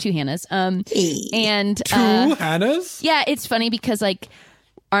Hannah. We're two Hannahs. Hey. And two Hannahs? Yeah, it's funny because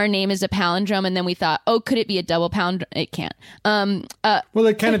our name is a palindrome, and then we thought, oh, could it be a double palindrome? It can't. Well,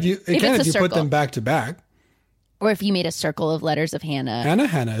 it can if you put them back to back. Or if you made a circle of letters of Hannah.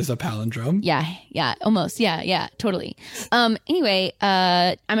 Hannah is a palindrome. Yeah, almost. Yeah, totally. Anyway,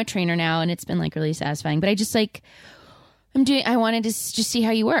 I'm a trainer now, and it's been really satisfying. But I just I wanted to just see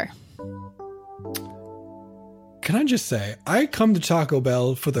how you were. Can I just say, I come to Taco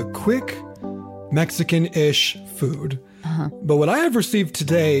Bell for the quick Mexican-ish food. Uh-huh. But what I have received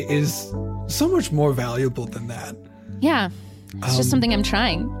today is so much more valuable than that. Yeah, it's just something I'm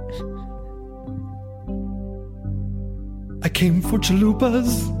trying. I came for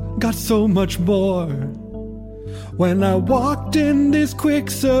chalupas, got so much more. When I walked in this quick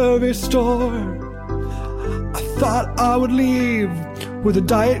service store, I thought I would leave with a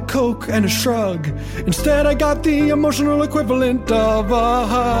Diet Coke and a shrug. Instead, I got the emotional equivalent of a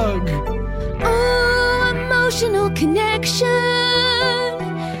hug. Oh, emotional connection.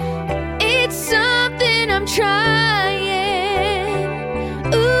 It's something I'm trying.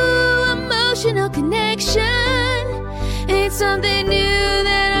 Ooh, emotional connection. It's something new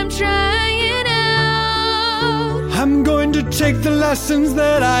that I'm trying out. I'm going to take the lessons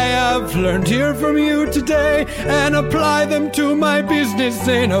that I have learned here from you today and apply them to my business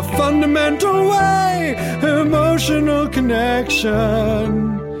in a fundamental way. Emotional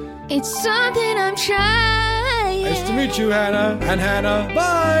connection. It's something I'm trying. Nice to meet you, Hannah. And Hannah,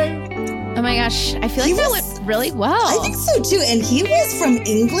 bye. Oh my gosh, I feel like that went really well. I think so too. And he was from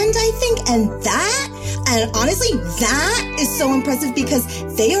England, I think. And honestly, that is so impressive because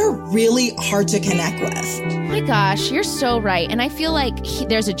they are really hard to connect with. Oh my gosh, you're so right. And I feel like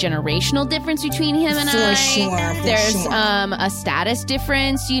there's a generational difference between him and I. For sure. There's a status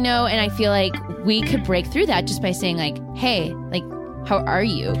difference, and I feel like we could break through that just by saying hey, how are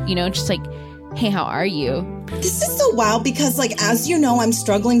you? Just hey, how are you? This is so wild because, as you know, I'm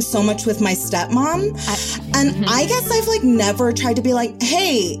struggling so much with my stepmom. I guess I've, never tried to be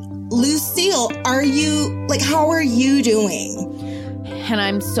hey, Lucille, how are you doing? And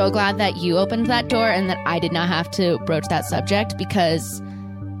I'm so glad that you opened that door and that I did not have to broach that subject because,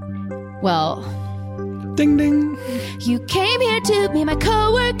 well... Ding, ding. You came here to be my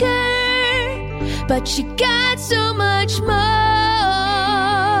coworker, but you got so much more.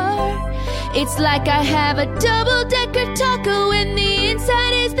 It's like I have a double-decker taco and the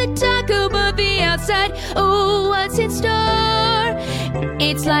inside is the taco, but the outside, oh, what's in store?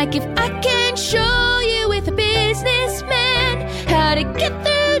 It's like if I can show you interview with a businessman, how to get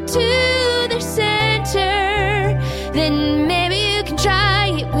through to their center. Then maybe you can try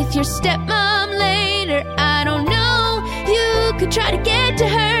it with your stepmom later. I don't know, you could try to get to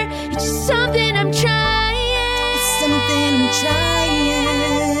her. It's just something I'm trying. It's something I'm trying.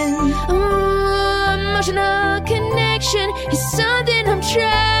 Emotional connection is something I'm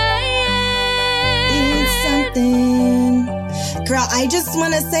trying. It's something. Girl, I just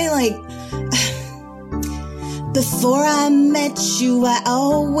want to say, like, before I met you, I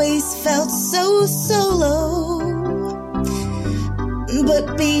always felt so solo.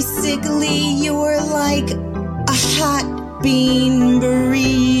 But basically, you were like a hot bean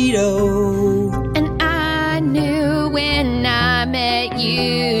burrito. And I knew when I met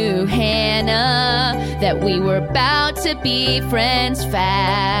you, Hannah, that we were about to be friends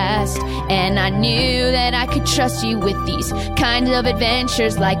fast. And I knew that I could trust you with these kinds of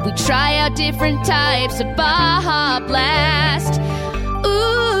adventures, like we try out different types of Baja Blast.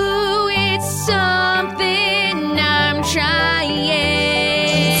 Ooh, it's something I'm trying.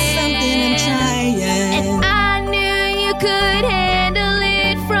 It's something I'm trying. And I knew you could handle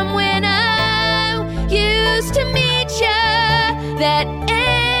it from when I used to meet you. That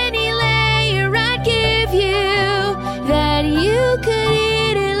any layer I'd give you, that you could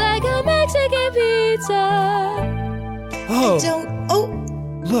eat it like a Mexican pizza. Oh, Oh,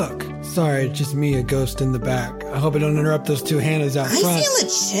 look. Sorry, it's just me, a ghost in the back. I hope I don't interrupt those two Hannahs out I front. feel a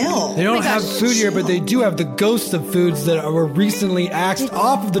chill. They don't my have gosh. food here, but they do have the ghosts of foods that were recently axed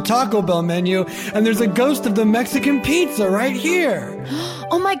off of the Taco Bell menu. And there's a ghost of the Mexican pizza right here.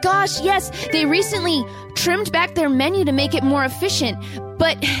 Oh my gosh, yes. They recently trimmed back their menu to make it more efficient,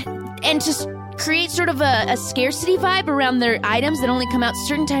 and to create sort of a scarcity vibe around their items that only come out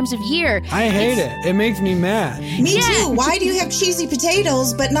certain times of year. I hate it. It makes me mad. Me Yeah. too. Why do you have cheesy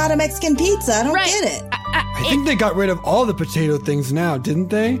potatoes but not a Mexican pizza? I don't Right. get it. I think they got rid of all the potato things now, didn't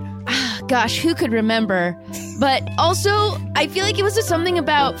they? Gosh, who could remember? But also, I feel like it was just something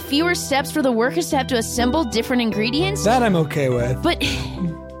about fewer steps for the workers to have to assemble different ingredients. That I'm okay with. But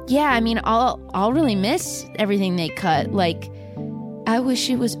yeah, I mean, I'll really miss everything they cut. Like, I wish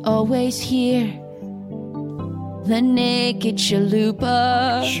it was always here. The naked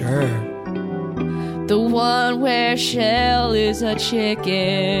chalupa. Sure. The one where shell is a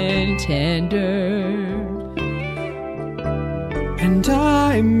chicken tender. And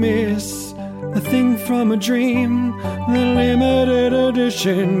I miss a thing from a dream, the limited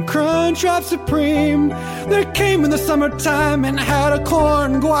edition Crunchwrap Supreme that came in the summertime and had a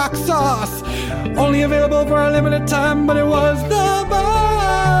corn guac sauce. Only available for a limited time, but it was the best.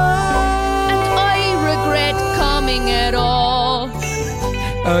 And I regret coming at all.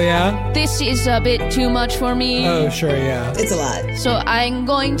 Oh, yeah? This is a bit too much for me. Oh, sure, yeah. It's a lot. So I'm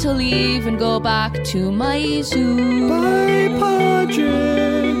going to leave and go back to my zoo. Bye,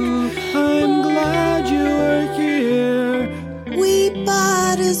 Patrick. I'm glad you were here. We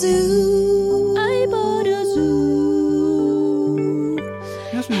bought a zoo. I bought a zoo. I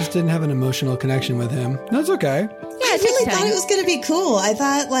guess we just didn't have an emotional connection with him. That's okay. Yeah, I it really takes thought time. it was going to be cool. I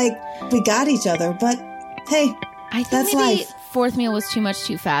thought, like, we got each other, but hey, I think that's maybe life. fourth meal was too much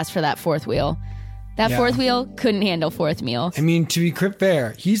too fast for that fourth wheel. That Yeah. fourth wheel couldn't handle fourth meal. I mean, to be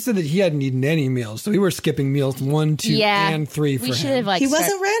fair, he said that he hadn't eaten any meals, so we were skipping meals 1, 2, Yeah, and 3 for we should him. have like He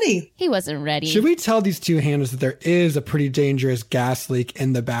wasn't ready. He wasn't ready. Should we tell these two Hannahs that there is a pretty dangerous gas leak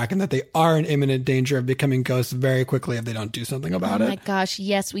in the back and that they are in imminent danger of becoming ghosts very quickly if they don't do something about Oh it? my gosh,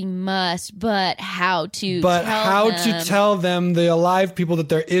 yes, we must. But how to? But tell how them? to tell them, the alive people, that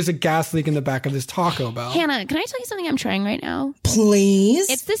there is a gas leak in the back of this Taco Bell? Hannah, can I tell you something I'm trying right now? Please.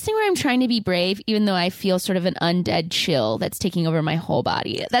 It's this thing where I'm trying to be brave, even though I feel sort of an undead chill that's taking over my whole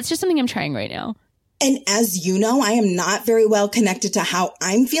body. That's just something I'm trying right now. And as you know, I am not very well connected to how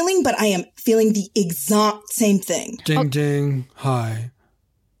I'm feeling, but I am feeling the exact same thing. Ding, ding. Hi.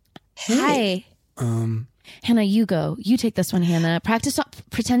 Hi. Hannah, you go. You take this one, Hannah. Practice.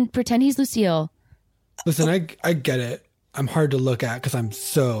 Pretend he's Lucille. Listen, I get it. I'm hard to look at because I'm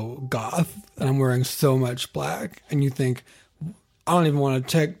so goth and I'm wearing so much black. And you think, I don't even want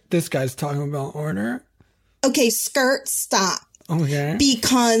to check this guy's Taco Bell order. Okay, skirt, stop. Okay.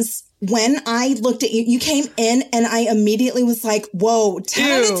 Because when I looked at you, you came in and I immediately was like, whoa,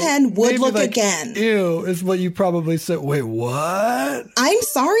 10 out of 10 would Maybe look like, again. Ew, is what you probably said. Wait, what? I'm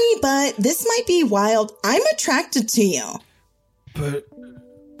sorry, but this might be wild. I'm attracted to you. But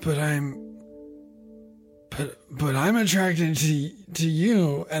I'm attracted to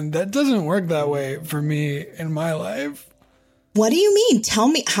you, and that doesn't work that way for me in my life. What do you mean? Tell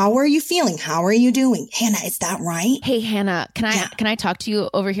me, how are you feeling? How are you doing? Hannah, is that right? Hey, Hannah, can I talk to you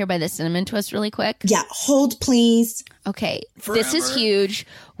over here by the Cinnamon Twist really quick? Yeah, hold please. Okay, This is huge.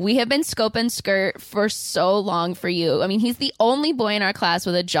 We have been scoping Skirt for so long for you. I mean, he's the only boy in our class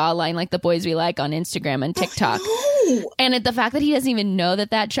with a jawline like the boys we like on Instagram and TikTok. And the fact that he doesn't even know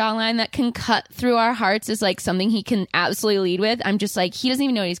that jawline that can cut through our hearts is like something he can absolutely lead with. I'm just like, he doesn't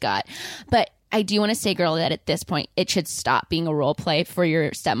even know what he's got. But I do want to say, girl, that at this point, it should stop being a role play for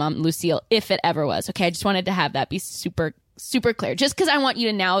your stepmom, Lucille, if it ever was. Okay, I just wanted to have that be super, super clear. Just because I want you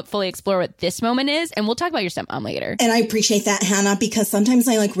to now fully explore what this moment is, and we'll talk about your stepmom later. And I appreciate that, Hannah, because sometimes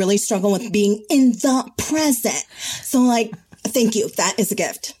I like really struggle with being in the present. So like, thank you. That is a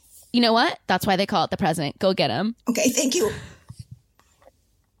gift. You know what? That's why they call it the present. Go get him. Okay, thank you.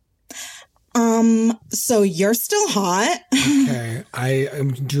 So you're still hot. Okay, I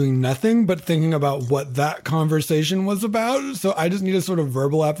am doing nothing but thinking about what that conversation was about. So I just need a sort of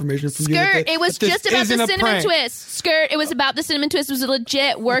verbal affirmation from you. Skirt, it was just about the Cinnamon Twist. Skirt, it was about the Cinnamon Twist. It was a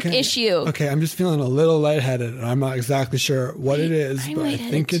legit work issue. Okay, I'm just feeling a little lightheaded, and I'm not exactly sure what it is, but I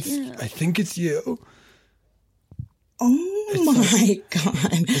think it's you. Oh my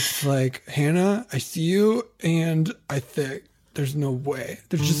God. It's like, Hannah, I see you, and I think there's no way.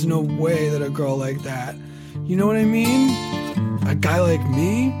 There's just no way that a girl like that, you know what I mean? A guy like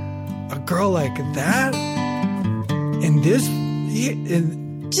me, a girl like that, and this,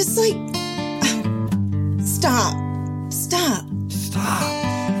 just like, stop.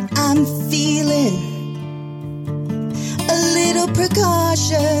 I'm feeling a little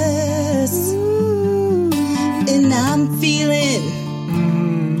precautious, and I'm feeling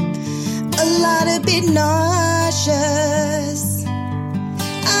a lot a bit nauseous.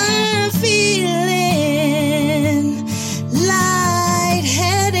 I'm feeling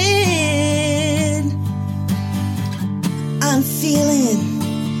lightheaded. I'm feeling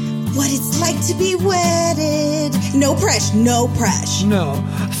what it's like to be wedded. No pressure. No.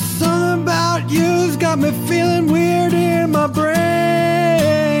 Something about you's got me feeling weird in my brain.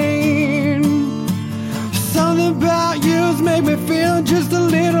 Something about you's make me feel just a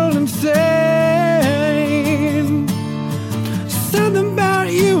little insane. Something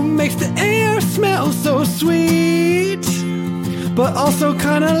about you makes the air smell so sweet, but also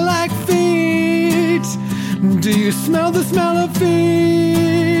kind of like feet. Do you smell the smell of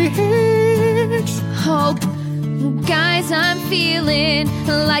feet? Oh, guys, I'm feeling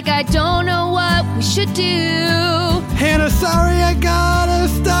like I don't know what we should do. Hannah, sorry, I gotta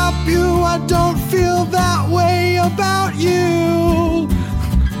stop you. I don't feel that way about you.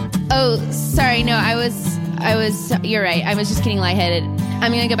 Oh, sorry, no, I was, you're right. I was just getting lightheaded.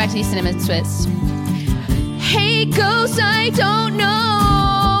 I'm gonna go back to these Cinnamon Twists. Hey, ghost, I don't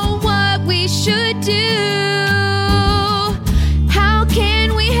know what we should do. How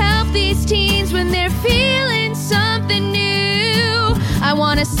can we help these teens when they're feeling something new? I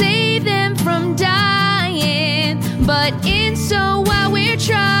wanna save them from dying, but in so while we're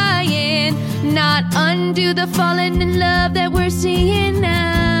trying, not undo the falling in love that we're seeing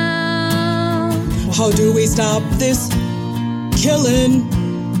now. How do we stop this killing?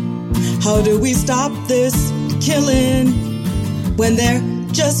 How do we stop this killing when they're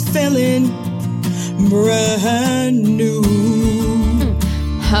just feeling brand new?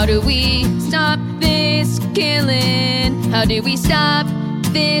 How do we stop this killing? How do we stop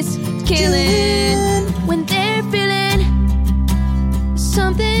this killing when they're feeling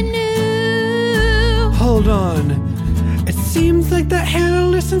something new? Hold on. It seems like that Hannah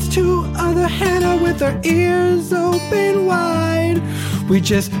listens to other Hannah with her ears open wide. We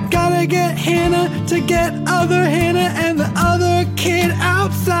just gotta get Hannah to get other Hannah and the other kid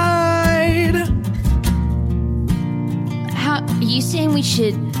outside. How are you saying we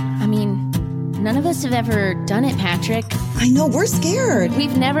should? I mean, none of us have ever done it, Patrick. I know, we're scared.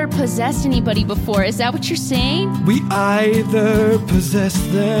 We've never possessed anybody before. Is that what you're saying? We either possess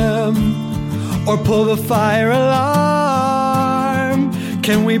them or pull the fire alarm.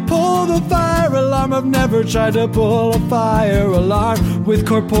 Can we pull the fire alarm? I've never tried to pull a fire alarm with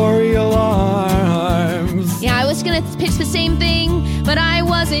corporeal arms. Yeah, I was gonna pitch the same thing, but I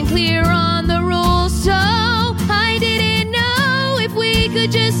wasn't clear on the rules, so I didn't know if we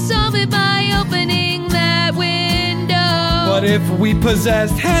could just solve it by opening that window. What if we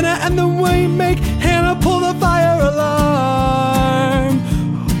possessed Hannah and then we make Hannah pull the fire alarm?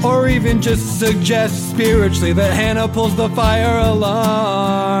 Or even just suggest spiritually that Hannah pulls the fire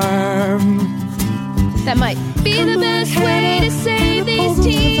alarm. That might be the best way to save these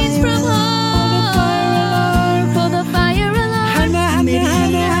teens from harm. Pull the fire alarm.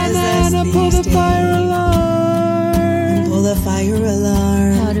 Hannah, pull the fire alarm. Pull the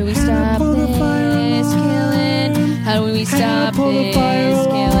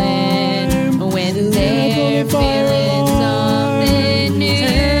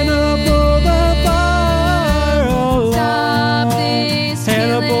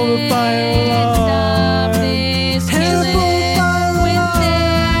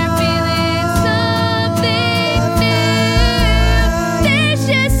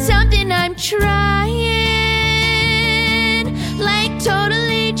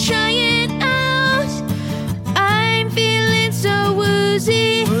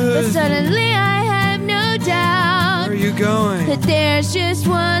Where suddenly I have no doubt are you going? that there's just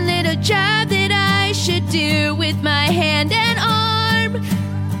one little job that I should do with my hand and arm.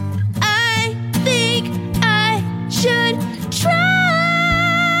 I think I should try.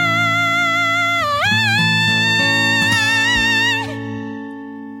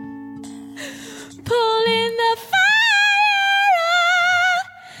 Pulling the fire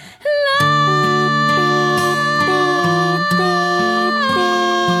alarm.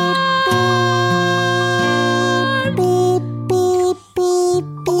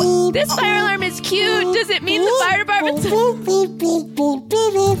 This fire alarm is cute. Does it mean the fire department's... I don't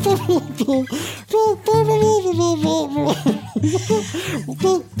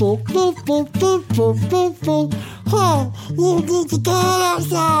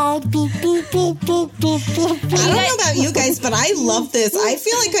know about you guys, but I love this. I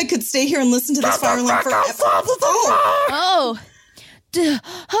feel like I could stay here and listen to this fire alarm forever. Oh.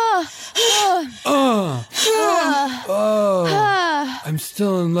 I'm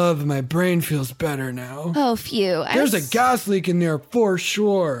still in love and my brain feels better now. Oh, phew. There's a gas leak in there for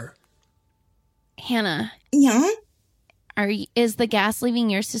sure. Hannah. Yeah? Is the gas leaving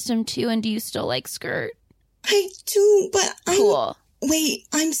your system too, and do you still like Skirt? I do, but Cool. Wait,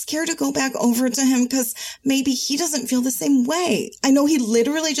 I'm scared to go back over to him because maybe he doesn't feel the same way. I know he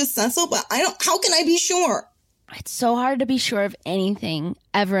literally just said so, but how can I be sure? It's so hard to be sure of anything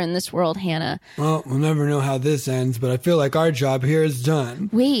ever in this world, Hannah. Well, we'll never know how this ends, but I feel like our job here is done.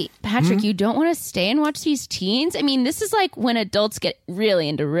 Wait, Patrick, you don't want to stay and watch these teens? I mean, this is like when adults get really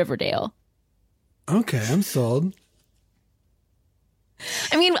into Riverdale. Okay, I'm sold.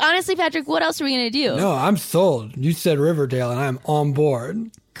 I mean, honestly, Patrick, what else are we going to do? No, I'm sold. You said Riverdale and I'm on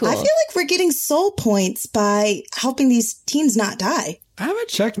board. Cool. I feel like we're getting soul points by helping these teens not die. I haven't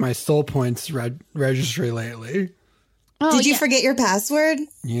checked my soul points registry lately. Oh, Did you forget your password?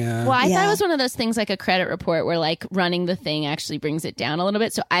 Yeah. Well, I thought it was one of those things like a credit report where like running the thing actually brings it down a little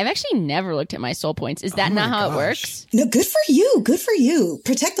bit. So I've actually never looked at my soul points. Is that not how it works? No, good for you. Good for you.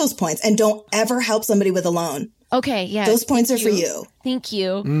 Protect those points and don't ever help somebody with a loan. Okay, yeah. Those points are for you. Thank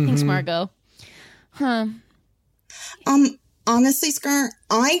you. Thanks, Margot. Huh. Honestly, Skirt,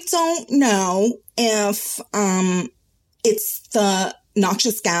 I don't know if it's the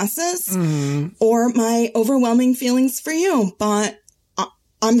noxious gases or my overwhelming feelings for you, but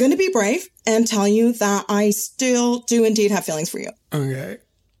I'm going to be brave and tell you that I still do indeed have feelings for you. Okay.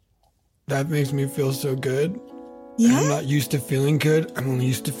 That makes me feel so good. Yeah? I'm not used to feeling good. I'm only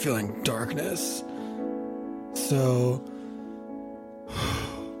used to feeling darkness. So,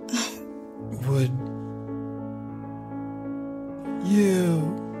 would you...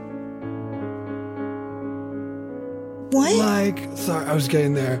 What? Sorry, I was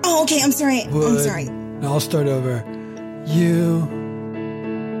getting there. Oh, okay, I'm sorry. I'm sorry. No, I'll start over. You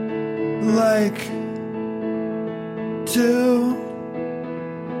like to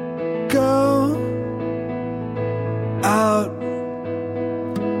go out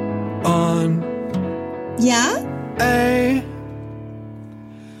on Yeah? a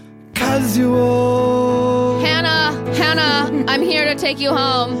casual... Hannah, I'm here to take you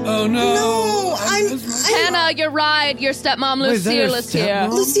home. Oh, no. No, Hannah, your ride. Your stepmom Wait, is that your Lucille is here.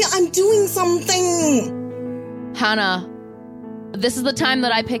 stepmom? Lucia, I'm doing something. Hannah, this is the time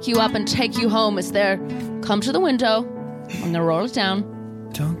that I pick you up and take you home. Come to the window. I'm gonna roll it down.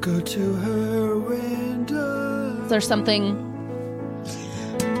 Don't go to her window. Is there something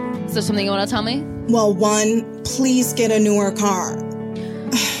you want to tell me? Well, one, please get a newer car.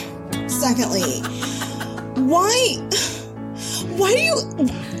 Secondly, why do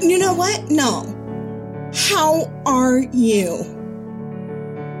you know what? No. How are you?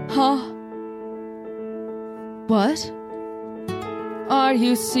 Huh? What? Are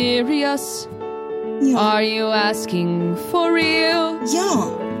you serious? Yeah. Are you asking for real? Yeah.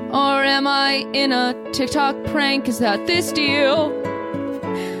 Or am I in a TikTok prank? Is that this deal?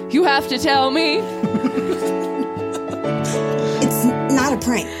 You have to tell me. It's not a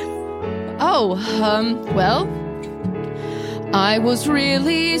prank. Oh, well, I was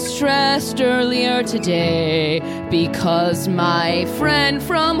really stressed earlier today because my friend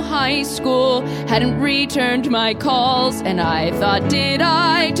from high school hadn't returned my calls, and I thought, did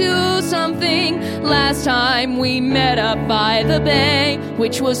I do something last time we met up by the bay,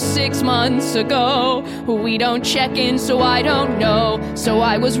 which was 6 months ago? We don't check in, so I don't know. So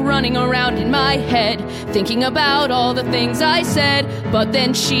I was running around in my head, thinking about all the things I said, but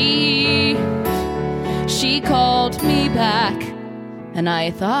then she called me back. And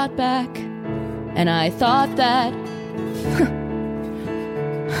I thought back, and I thought that,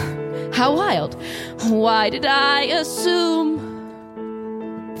 how wild. Why did I assume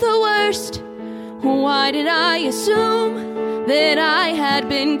the first? Why did I assume that I had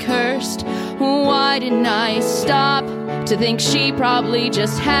been cursed? Why didn't I stop to think she probably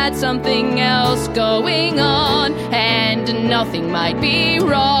just had something else going on and nothing might be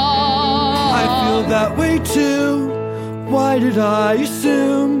wrong? I feel that way too. Why did I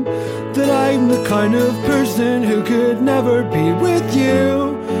assume that I'm the kind of person who could never be with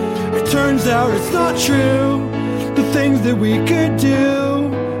you? It turns out it's not true, the things that we could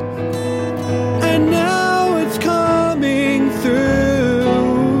do. And now it's coming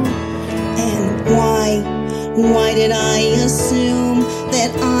through. And why did I assume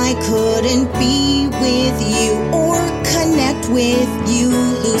that I couldn't be with you or connect with you,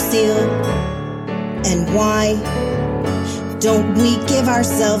 Lucille? And why don't we give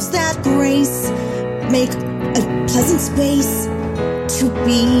ourselves that grace? Make a pleasant space to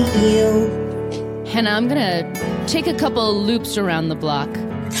be you. Hannah, I'm gonna take a couple loops around the block.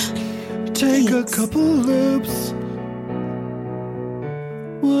 Take a couple loops.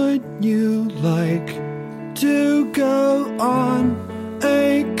 Would you like to go on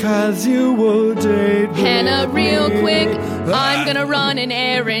a casual date with Hannah, real me? quick, I'm gonna run an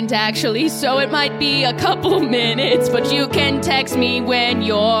errand actually, so it might be a couple minutes, but you can text me when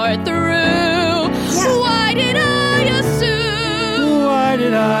you're through. Why did I assume? Why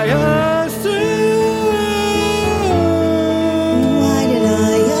did I assume? Why did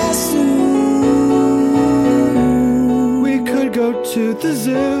I assume? We could go to the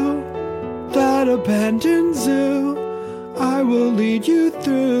zoo, that abandoned zoo. I will lead you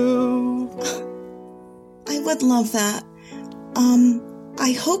through. I would love that.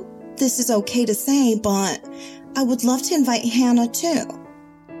 I hope this is okay to say, but I would love to invite Hannah too.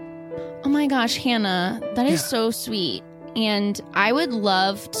 Oh my gosh, Hannah, that is so sweet. And I would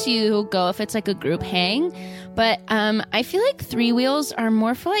love to go if it's like a group hang, but I feel like three wheels are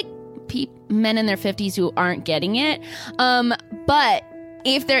more for like men in their 50s who aren't getting it. But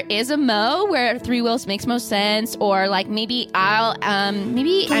if there is a mo where three wheels makes most sense, or like maybe I'm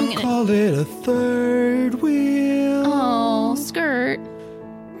gonna call it a third wheel. Oh, skirt.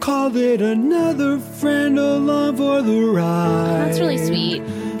 Call it another friend along for the ride. That's really sweet.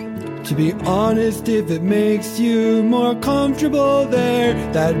 To be honest, if it makes you more comfortable there,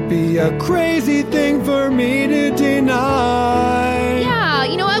 that'd be a crazy thing for me to deny. Yeah,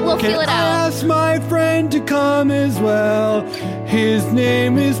 you know what? We'll feel it Can I out. ask my friend to come as well? His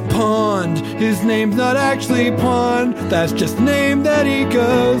name is Pond. His name's not actually Pond. That's just a name that he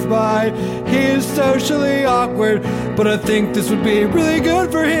goes by. He's socially awkward, but I think this would be really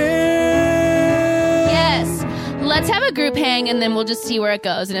good for him. Yes. Let's have a group hang and then we'll just see where it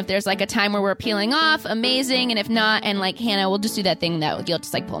goes. And if there's like a time where we're peeling off, amazing. And if not, and like Hannah, we'll just do that thing that you'll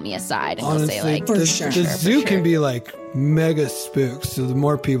just like pull me aside and Honestly, we'll say like, the zoo can be like mega spooks, so the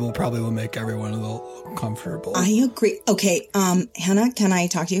more people probably will make everyone a little comfortable. I agree. Okay, Hannah, can I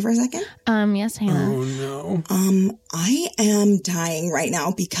talk to you for a second? Yes, Hannah. Oh no. I am dying right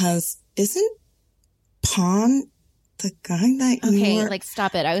now because isn't Pond the guy that you Okay, were... like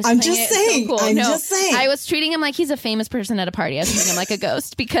stop it. I'm just saying. So cool. I'm No, just saying. I was treating him like he's a famous person at a party. I was treating him like a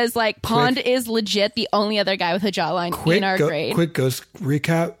ghost because like Pond is legit the only other guy with a jawline in our grade. Quick ghost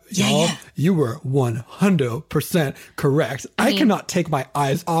recap. Y'all, you were 100% correct. I cannot take my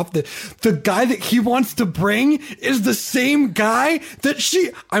eyes off the guy that he wants to bring is the same guy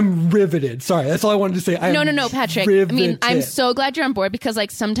that I'm riveted. Sorry, that's all I wanted to say. No, Patrick. Riveted. I mean, I'm so glad you're on board because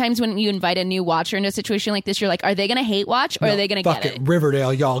like sometimes when you invite a new watcher into a situation like this, you're like, are they going to hate watch or are they going to get it?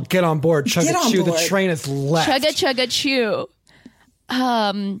 Riverdale, y'all, get on board. Chugga-chew, the train is left. Chugga-chew.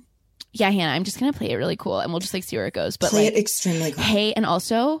 Yeah, Hannah, I'm just going to play it really cool and we'll just like see where it goes. But Play like, it extremely cool. Hey, and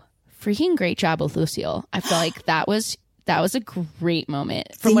also freaking great job with Lucille. I feel like that was a great moment.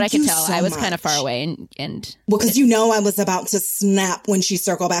 From what I could tell, I was kind of far away and well, because I was about to snap when she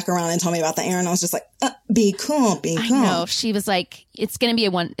circled back around and told me about the errand. I was just like, be cool, be cool. I know. She was like, it's gonna be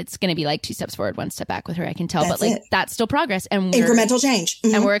like 2 steps forward, 1 step back with her, I can tell. That's but like it. that's still progress and Incremental change.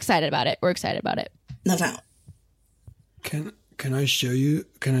 Mm-hmm. And we're excited about it. No doubt. Can I show you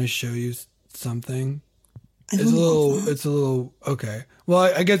something? It's a little okay. Well,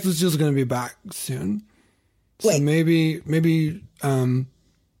 I guess Lucille's gonna be back soon. Wait. So maybe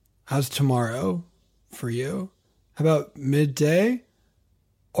how's tomorrow for you? How about midday?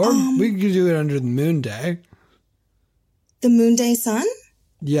 Or we could do it under the moon day. The moon day sun?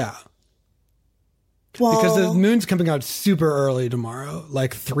 Yeah. Well, Because the moon's coming out super early tomorrow,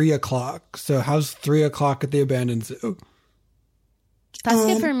 like 3:00. So how's 3:00 at the abandoned zoo? That's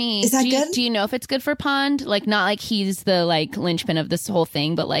good for me. Is that good? Do you know if it's good for Pond? Like, not like he's the like linchpin of this whole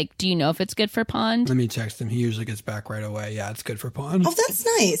thing, but like, do you know if it's good for Pond? Let me text him. He usually gets back right away. Yeah, it's good for Pond. Oh, that's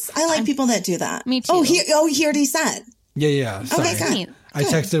nice. I like people that do that. Me too. Oh, he already said. Yeah. Sorry. Okay, good. I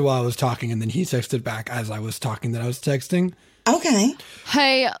texted while I was talking, and then he texted back as I was talking that I was texting. Okay.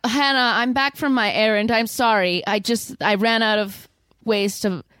 Hey, Hannah, I'm back from my errand. I'm sorry. I ran out of ways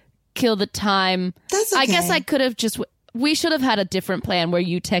to kill the time. That's okay. I guess I could have we should have had a different plan where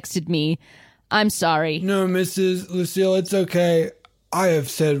you texted me. I'm sorry. No, Mrs. Lucille, it's okay. I have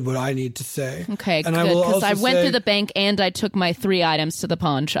said what I need to say. Okay, and good. I will Because also I went say- through the bank and I took my 3 items to the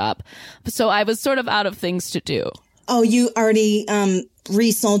pawn shop. So I was sort of out of things to do. Oh, you already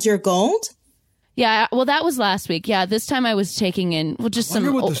resold your gold? Yeah, well, that was last week. Yeah, this time I was taking in, just I wonder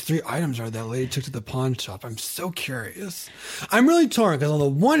some... what those 3 items are that lady took to the pawn shop. I'm so curious. I'm really torn because on the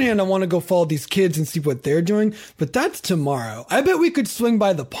one hand, I want to go follow these kids and see what they're doing, but that's tomorrow. I bet we could swing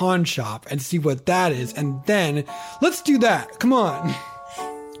by the pawn shop and see what that is, and then let's do that. Come on.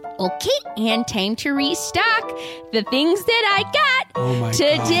 Okay, and time to restock the things that I got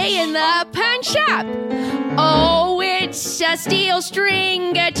today in the pawn shop. Oh, it's a steel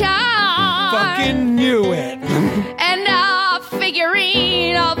string guitar. Fucking knew it. And a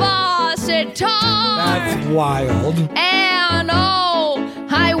figurine of a sitar. That's wild. And oh,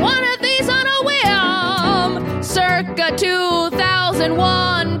 I wanted these on a whim. Circa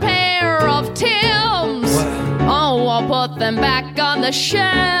 2001 pair of Tims. Oh, I'll put them back on the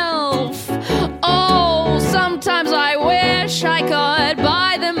shelf. Oh, sometimes I wish I could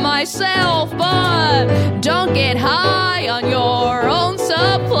buy them myself, but don't get high on your own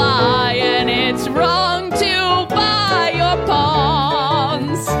supply, and it's wrong to buy your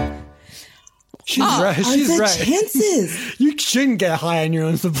pawns. She's right. She's the right. chances? You shouldn't get high on your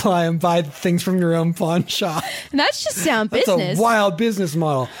own supply and buy things from your own pawn shop. And that's just sound That's business. a wild business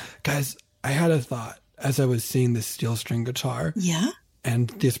model. Guys, I had a thought as I was seeing this steel string guitar. Yeah? And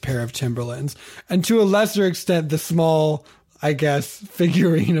this pair of Timberlands. And to a lesser extent, the small, I guess,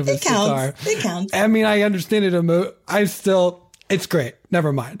 figurine of a sitar. It counts. I mean, I understand it. It's great.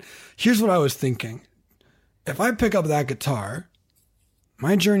 Never mind. Here's what I was thinking. If I pick up that guitar,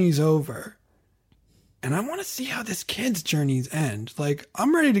 my journey's over. And I want to see how this kid's journeys end. Like,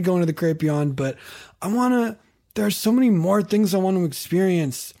 I'm ready to go into the great beyond, but there's so many more things I want to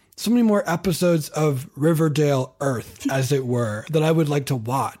experience. So many more episodes of Riverdale Earth, as it were, that I would like to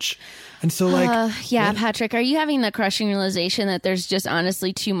watch. And so, yeah, Patrick, are you having the crushing realization that there's just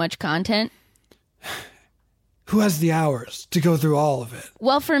honestly too much content? Who has the hours to go through all of it?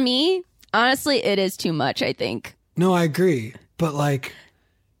 Well, for me, honestly, it is too much, I think. No, I agree. But,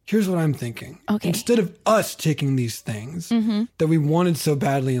 here's what I'm thinking. Okay. Instead of us taking these things that we wanted so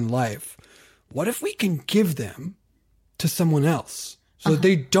badly in life, what if we can give them to someone else? So that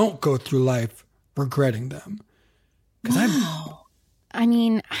they don't go through life regretting them. Wow. I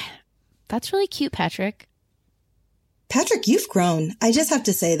mean, that's really cute, Patrick. Patrick, you've grown. I just have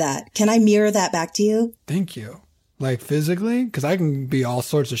to say that. Can I mirror that back to you? Thank you. Physically? Because I can be all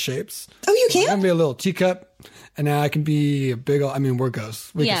sorts of shapes. Oh, you can? I can be a little teacup, and now I can be a big old... I mean, we're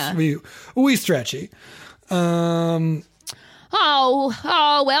ghosts. We stretchy. Oh,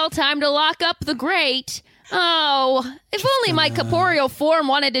 well, time to lock up the grate. Oh, if only my corporeal form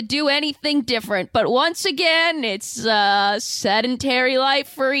wanted to do anything different. But once again, it's sedentary life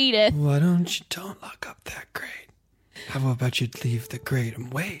for Edith. Why don't lock up that grate? How about you leave the grate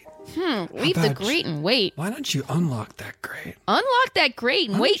and wait? Leave the grate and wait. Why don't you unlock that grate? Unlock that grate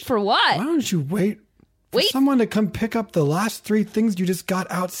and wait for what? Why don't you wait for someone to come pick up the last 3 things you just got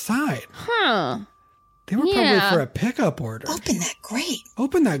outside? They were probably for a pickup order. Open that grate.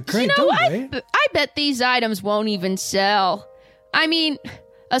 Open that grate. You know, Don't wait. I bet these items won't even sell. I mean,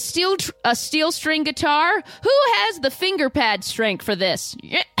 a steel string guitar? Who has the finger pad strength for this?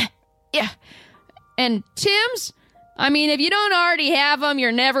 Yeah. And Tim's? I mean, if you don't already have them,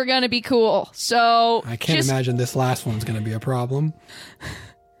 you're never going to be cool. So I can't imagine this last one's going to be a problem.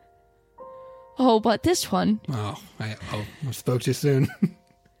 Oh, but this one. I spoke too soon.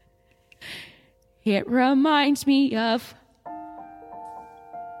 It reminds me of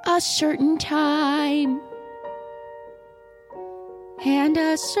a certain time and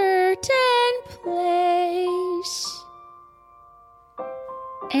a certain place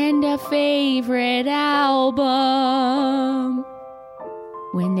and a favorite album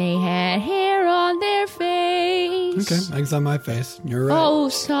when they had hair on their face. Okay, eggs on my face. You're right. Oh,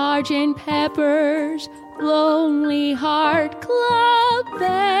 Sgt. Pepper's Lonely Heart Club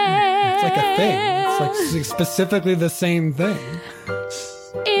Band. It's like a thing. It's specifically the same thing.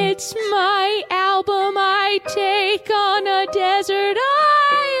 It's my album I I take on a desert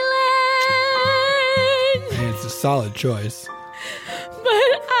island. It's a solid choice.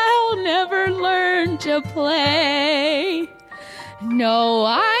 But I'll never learn to play. No,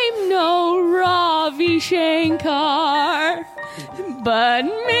 I'm no Ravi Shankar. But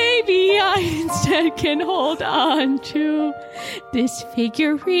maybe I instead can hold on to this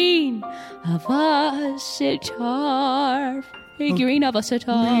figurine of a sitar. Figurine of a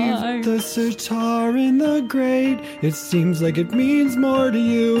sitar. Leave the sitar in the grate. It seems like it means more to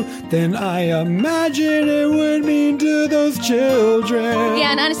you than I imagine it would mean to those children. Yeah,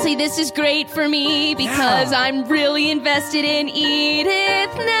 and honestly, this is great for me because I'm really invested in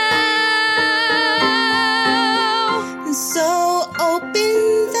Edith now. So open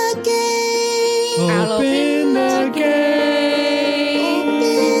the gate. I'll open the gate.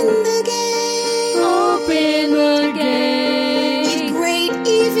 Open the gate. Open the gate. It's great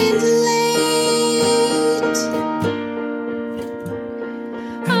even late.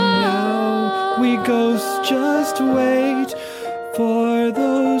 Now we ghosts just wait for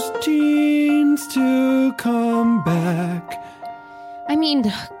those teens to come back. I mean,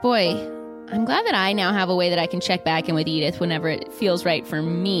 boy, I'm glad that I now have a way that I can check back in with Edith whenever it feels right for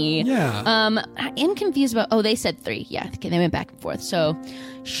me. Yeah. I am confused about, they said 3. Yeah, okay, they went back and forth. So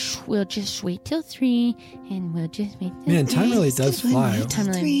we'll just wait till 3 and we'll just wait till 3. Man, time really does fly. Time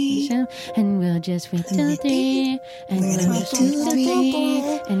really, and we'll just wait till 3 and we'll just wait till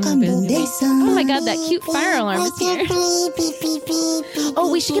 3 and we'll just Oh my god, that cute fire alarm is here. Oh,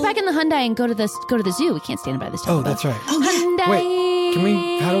 we should get back in the Hyundai and go to the zoo. We can't stand by this time. Oh, that's right. Hyundai.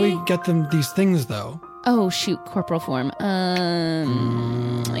 Wait, how do we get them these things though? Oh shoot, corporal form.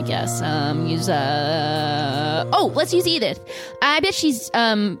 I guess use let's use Edith. I bet she's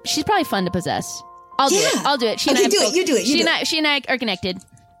probably fun to possess. I'll do it. She and I do it. You do it. She and I are connected.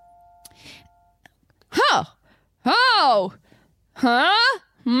 Huh? Oh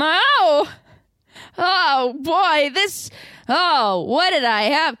boy, what did I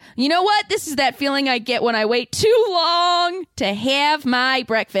have? You know what? This is that feeling I get when I wait too long to have my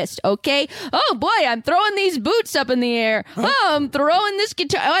breakfast, okay? Oh boy, I'm throwing these boots up in the air. Oh, I'm throwing this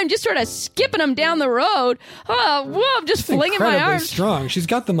guitar. I'm just sort of skipping them down the road. Oh, whoa, I'm just flinging my arms. Strong. She's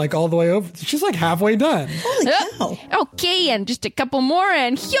got them like all the way over. She's like halfway done. Holy cow. Okay, and just a couple more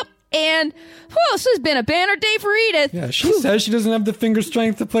and yup. And this has been a banner day for Edith. Yeah, she says she doesn't have the finger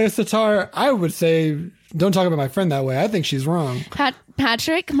strength to play a sitar. I would say, don't talk about my friend that way. I think she's wrong.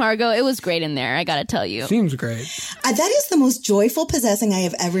 Patrick, Margot, it was great in there, I gotta tell you. Seems great. That is the most joyful possessing I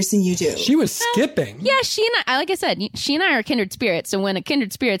have ever seen you do. She was skipping. Yeah, she and I, like I said, she and I are kindred spirits. So when a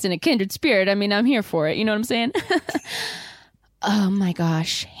kindred spirit's in a kindred spirit, I mean, I'm here for it. You know what I'm saying? Oh my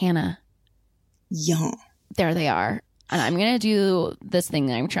gosh, Hannah. Yeah. There they are. And I'm going to do this thing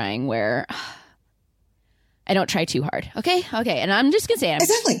that I'm trying where I don't try too hard. Okay. And I'm just going to say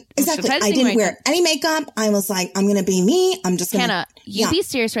Exactly. I didn't wear any makeup. I was like, I'm going to be me. I'm just going to. Hannah, you be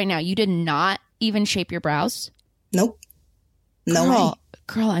serious right now. You did not even shape your brows? Nope. No way.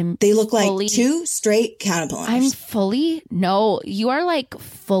 Girl, they look like 2 straight caterpillars. You are like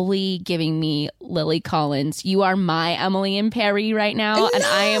fully giving me Lily Collins. You are my Emily and Perry right now. And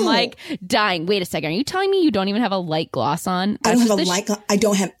I am like dying. Wait a second. Are you telling me you don't even have a light gloss on? I don't have a light gloss. I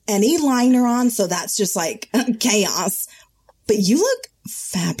don't have any liner on. So that's just like chaos. But you look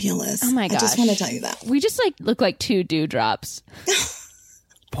fabulous. Oh my gosh. I just want to tell you that. We just like look like 2 dewdrops.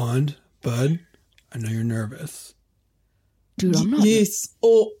 Pond, bud, I know you're nervous. Dude, I'm not. Yes.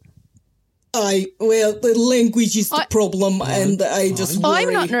 The language is the problem, and I just worry.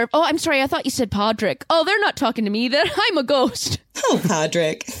 I'm not nervous. Oh, I'm sorry. I thought you said Podrick. Oh, they're not talking to me. I'm a ghost. Oh,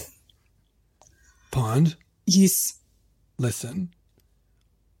 Podrick. Pond? Yes. Listen.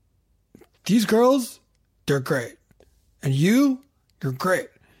 These girls, they're great. And you're great.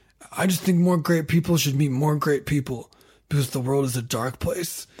 I just think more great people should meet more great people because the world is a dark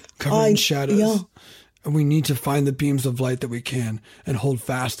place, covered in shadows. Yeah. And we need to find the beams of light that we can and hold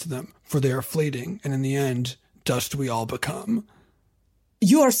fast to them, for they are fleeting, and in the end, dust we all become.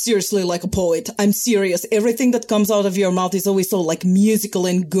 You are seriously like a poet. I'm serious. Everything that comes out of your mouth is always so like musical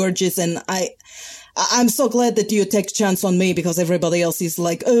and gorgeous, and I'm so glad that you take a chance on me because everybody else is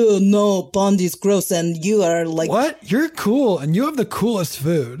like, oh no, Bond is gross, and you are like... What? You're cool, and you have the coolest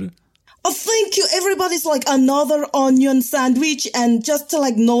food. Oh, thank you. Everybody's like another onion sandwich, and just to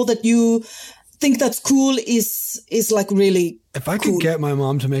like know that you... think that's cool is like really If I could get my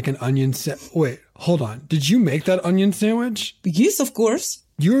mom to make an onion wait, hold on. Did you make that onion sandwich? Yes, of course.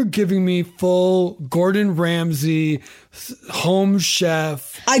 You're giving me full Gordon Ramsay home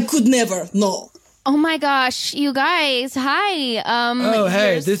chef. I could never. No. Oh my gosh, you guys! Hi.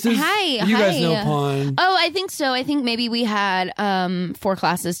 This is. Hi. You guys hi. know Pawn. Oh, I think so. I think maybe we had 4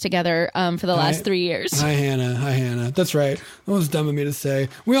 classes together for the last 3 years. Hi, Hannah. That's right. That was dumb of me to say.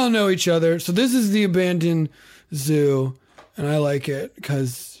 We all know each other. So this is the abandoned zoo, and I like it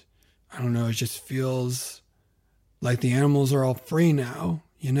because I don't know. It just feels like the animals are all free now.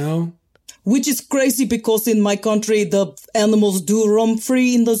 You know. Which is crazy because in my country, the animals do roam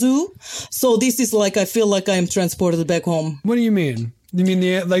free in the zoo. So this is like, I feel like I'm transported back home. What do you mean? You mean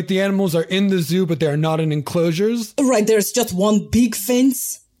the animals are in the zoo, but they are not in enclosures? Right, there's just one big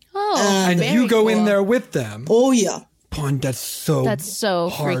fence. Oh, and very you go cool. in there with them. Oh, yeah. Pawn, that's so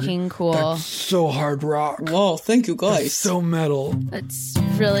hard. Freaking cool. That's so hard rock. Wow, thank you guys. That's so metal. That's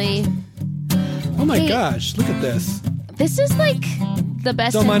really... Oh my gosh, look at this. This is like the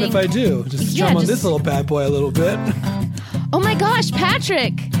best Don't mind ending. if I do. Just strum on this little bad boy a little bit. Oh my gosh,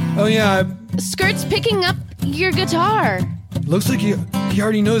 Patrick! Oh yeah. Skirt's picking up your guitar. Looks like he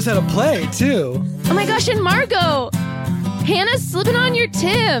already knows how to play, too. Oh my gosh, and Margot! Hannah's slipping on your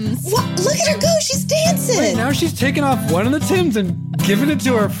Tims. What? Look at her go, she's dancing! Wait, now she's taking off one of the Tims and giving it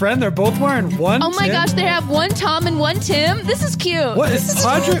to her friend. They're both wearing one Oh my Tim? gosh, they have one Tom and one Tim. This is cute. What is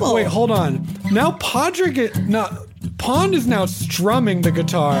Podrick? Wait, hold on. Now Pawn is now strumming the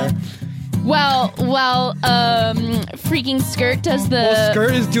guitar. Well, freaking Skirt does the... Well,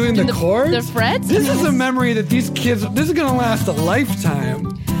 Skirt is doing the chords? The frets? This is a memory that these kids... This is going to last a lifetime.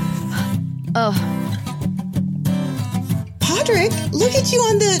 Oh. Podrick, look at you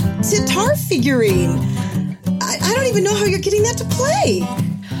on the sitar figurine. I don't even know how you're getting that to play.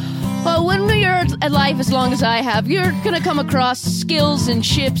 Well, when you're alive as long as I have, you're going to come across skills and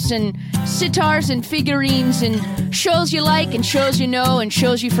ships and sitars and figurines and shows you like and shows you know and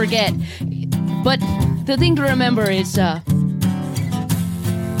shows you forget. But the thing to remember is,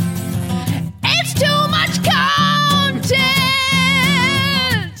 it's too much content!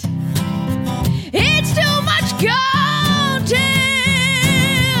 It's too much content!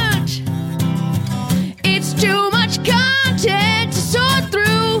 It's too much content to sort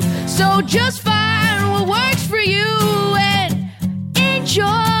through, so just find what works for you and enjoy.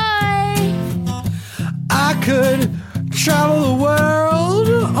 I could travel the world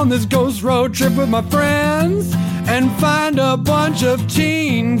on this ghost road trip with my friends and find a bunch of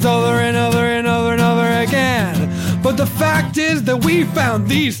teens over and over and over and over again. But the fact is that we found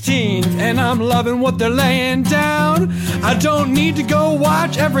these teens and I'm loving what they're laying down. I don't need to go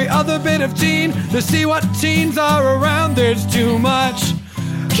watch every other bit of teen to see what teens are around. There's too much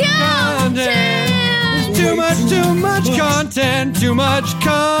content. There's too much content. Too much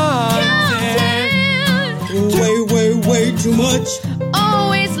content. Way too much.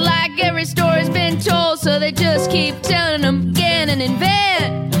 Always like every story's been told, so they just keep telling them again and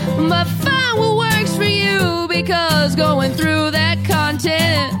invent. But find what works for you, because going through that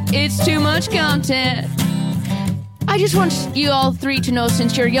content, it's too much content. I just want you all 3 to know,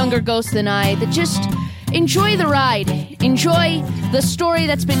 since you're younger ghosts than I, that just enjoy the ride. Enjoy the story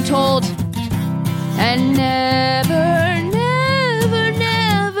that's been told. And never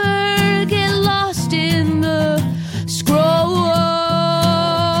get lost in the scroll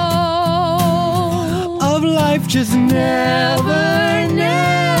of life. Just never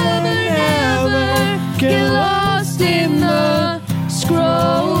get lost in the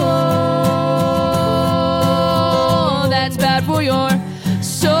scroll. That's bad for your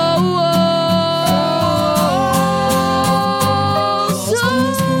soul.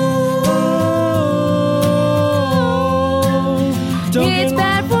 It's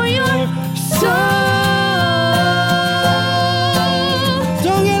bad for your soul.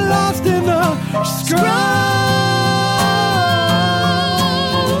 Don't get lost in the scroll.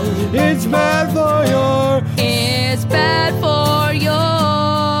 It's bad for your. It's bad for your.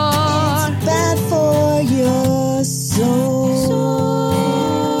 It's bad for your soul.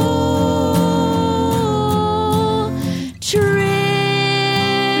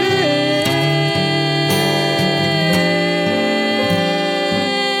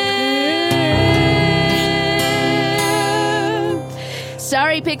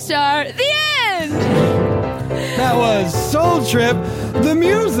 Sorry, Pixar. The end! That was Soul Trip, the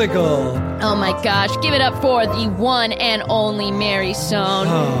musical. Oh my gosh, give it up for the one and only Mary Sohn.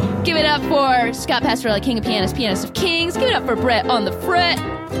 Oh. Give it up for Scott Pastorella, King of Pianists, Pianist of Kings. Give it up for Brett on the fret.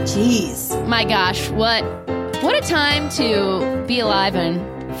 Jeez. My gosh, what a time to be alive and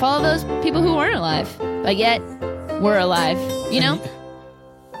follow those people who weren't alive, but yet we're alive, you know?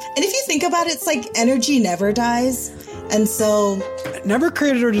 And if you think about it, it's like energy never dies. And so... Never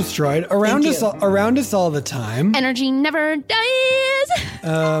created or destroyed. Around us all the time. Energy never dies.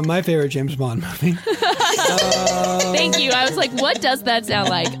 My favorite James Bond movie. Thank you. I was like, what does that sound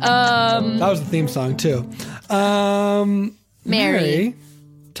like? That was the theme song, too. Mary,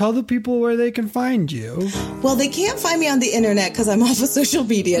 tell the people where they can find you. Well, they can't find me on the internet because I'm off of social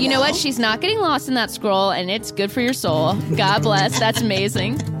media You now. know what? She's not getting lost in that scroll, and it's good for your soul. God bless. That's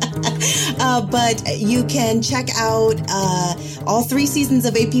amazing. But you can check out all 3 seasons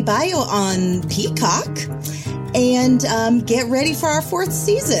of AP Bio on Peacock. And get ready for our 4th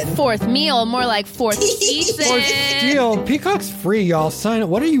season. 4th meal, more like 4th season. 4th deal. Peacock's free, y'all. Sign up.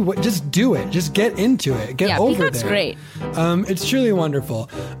 What are you? Just do it. Just get into it. Get over Peacock's there. great. It's truly wonderful.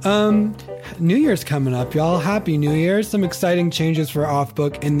 New Year's coming up, y'all. Happy New Year. Some exciting changes for Off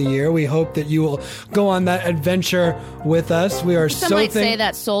Book in the year. We hope that you will go on that adventure with us. We are Some might say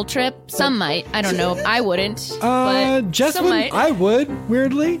that soul trip. Some might. I don't know. I wouldn't. Jess some wouldn't. might. I would,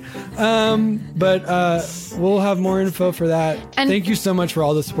 weirdly. But we'll have more info for that. And thank you so much for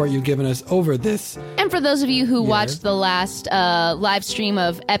all the support you've given us over this. And for those of you who watched the last live stream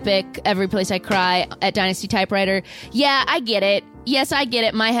of Epic, Every Place I Cry at Dynasty Typewriter, yeah, I get it. Yes, I get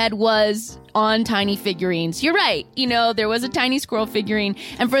it. My head was on tiny figurines. You're right. You know, there was a tiny squirrel figurine.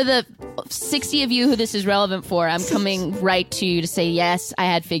 And for the 60 of you who this is relevant for, I'm coming right to you to say, yes, I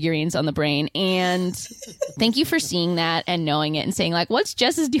had figurines on the brain. And thank you for seeing that and knowing it and saying, like, what's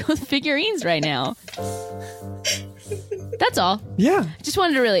Jess's deal with figurines right now? That's all. Yeah. Just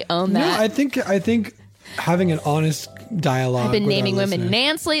wanted to really own that. No, I think having an honest dialogue. I've been with naming our women listeners.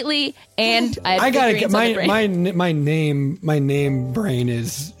 Nance lately, and I gotta get my my name brain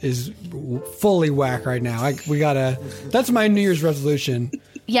is fully whack right now. That's my New Year's resolution.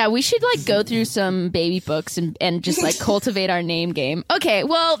 Yeah, we should like go through some baby books and just like cultivate our name game. Okay,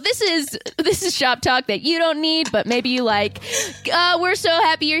 well, this is shop talk that you don't need, but maybe you like. We're so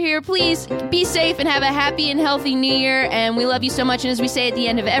happy you're here. Please be safe and have a happy and healthy New Year, and we love you so much. And as we say at the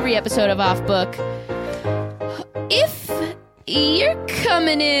end of every episode of Off Book, if you're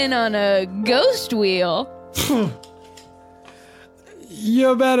coming in on a ghost wheel,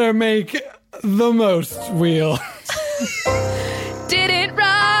 you better make the most wheel. Didn't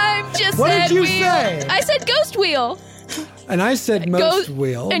rhyme, just What said did you wheel. say? I said ghost wheel. And I said most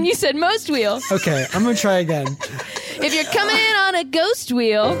wheel. And you said most wheel. Okay, I'm gonna try again. If you're coming in on a ghost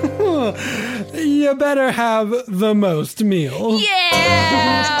wheel, you better have the most meal.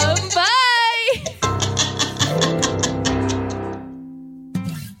 yeah, bye.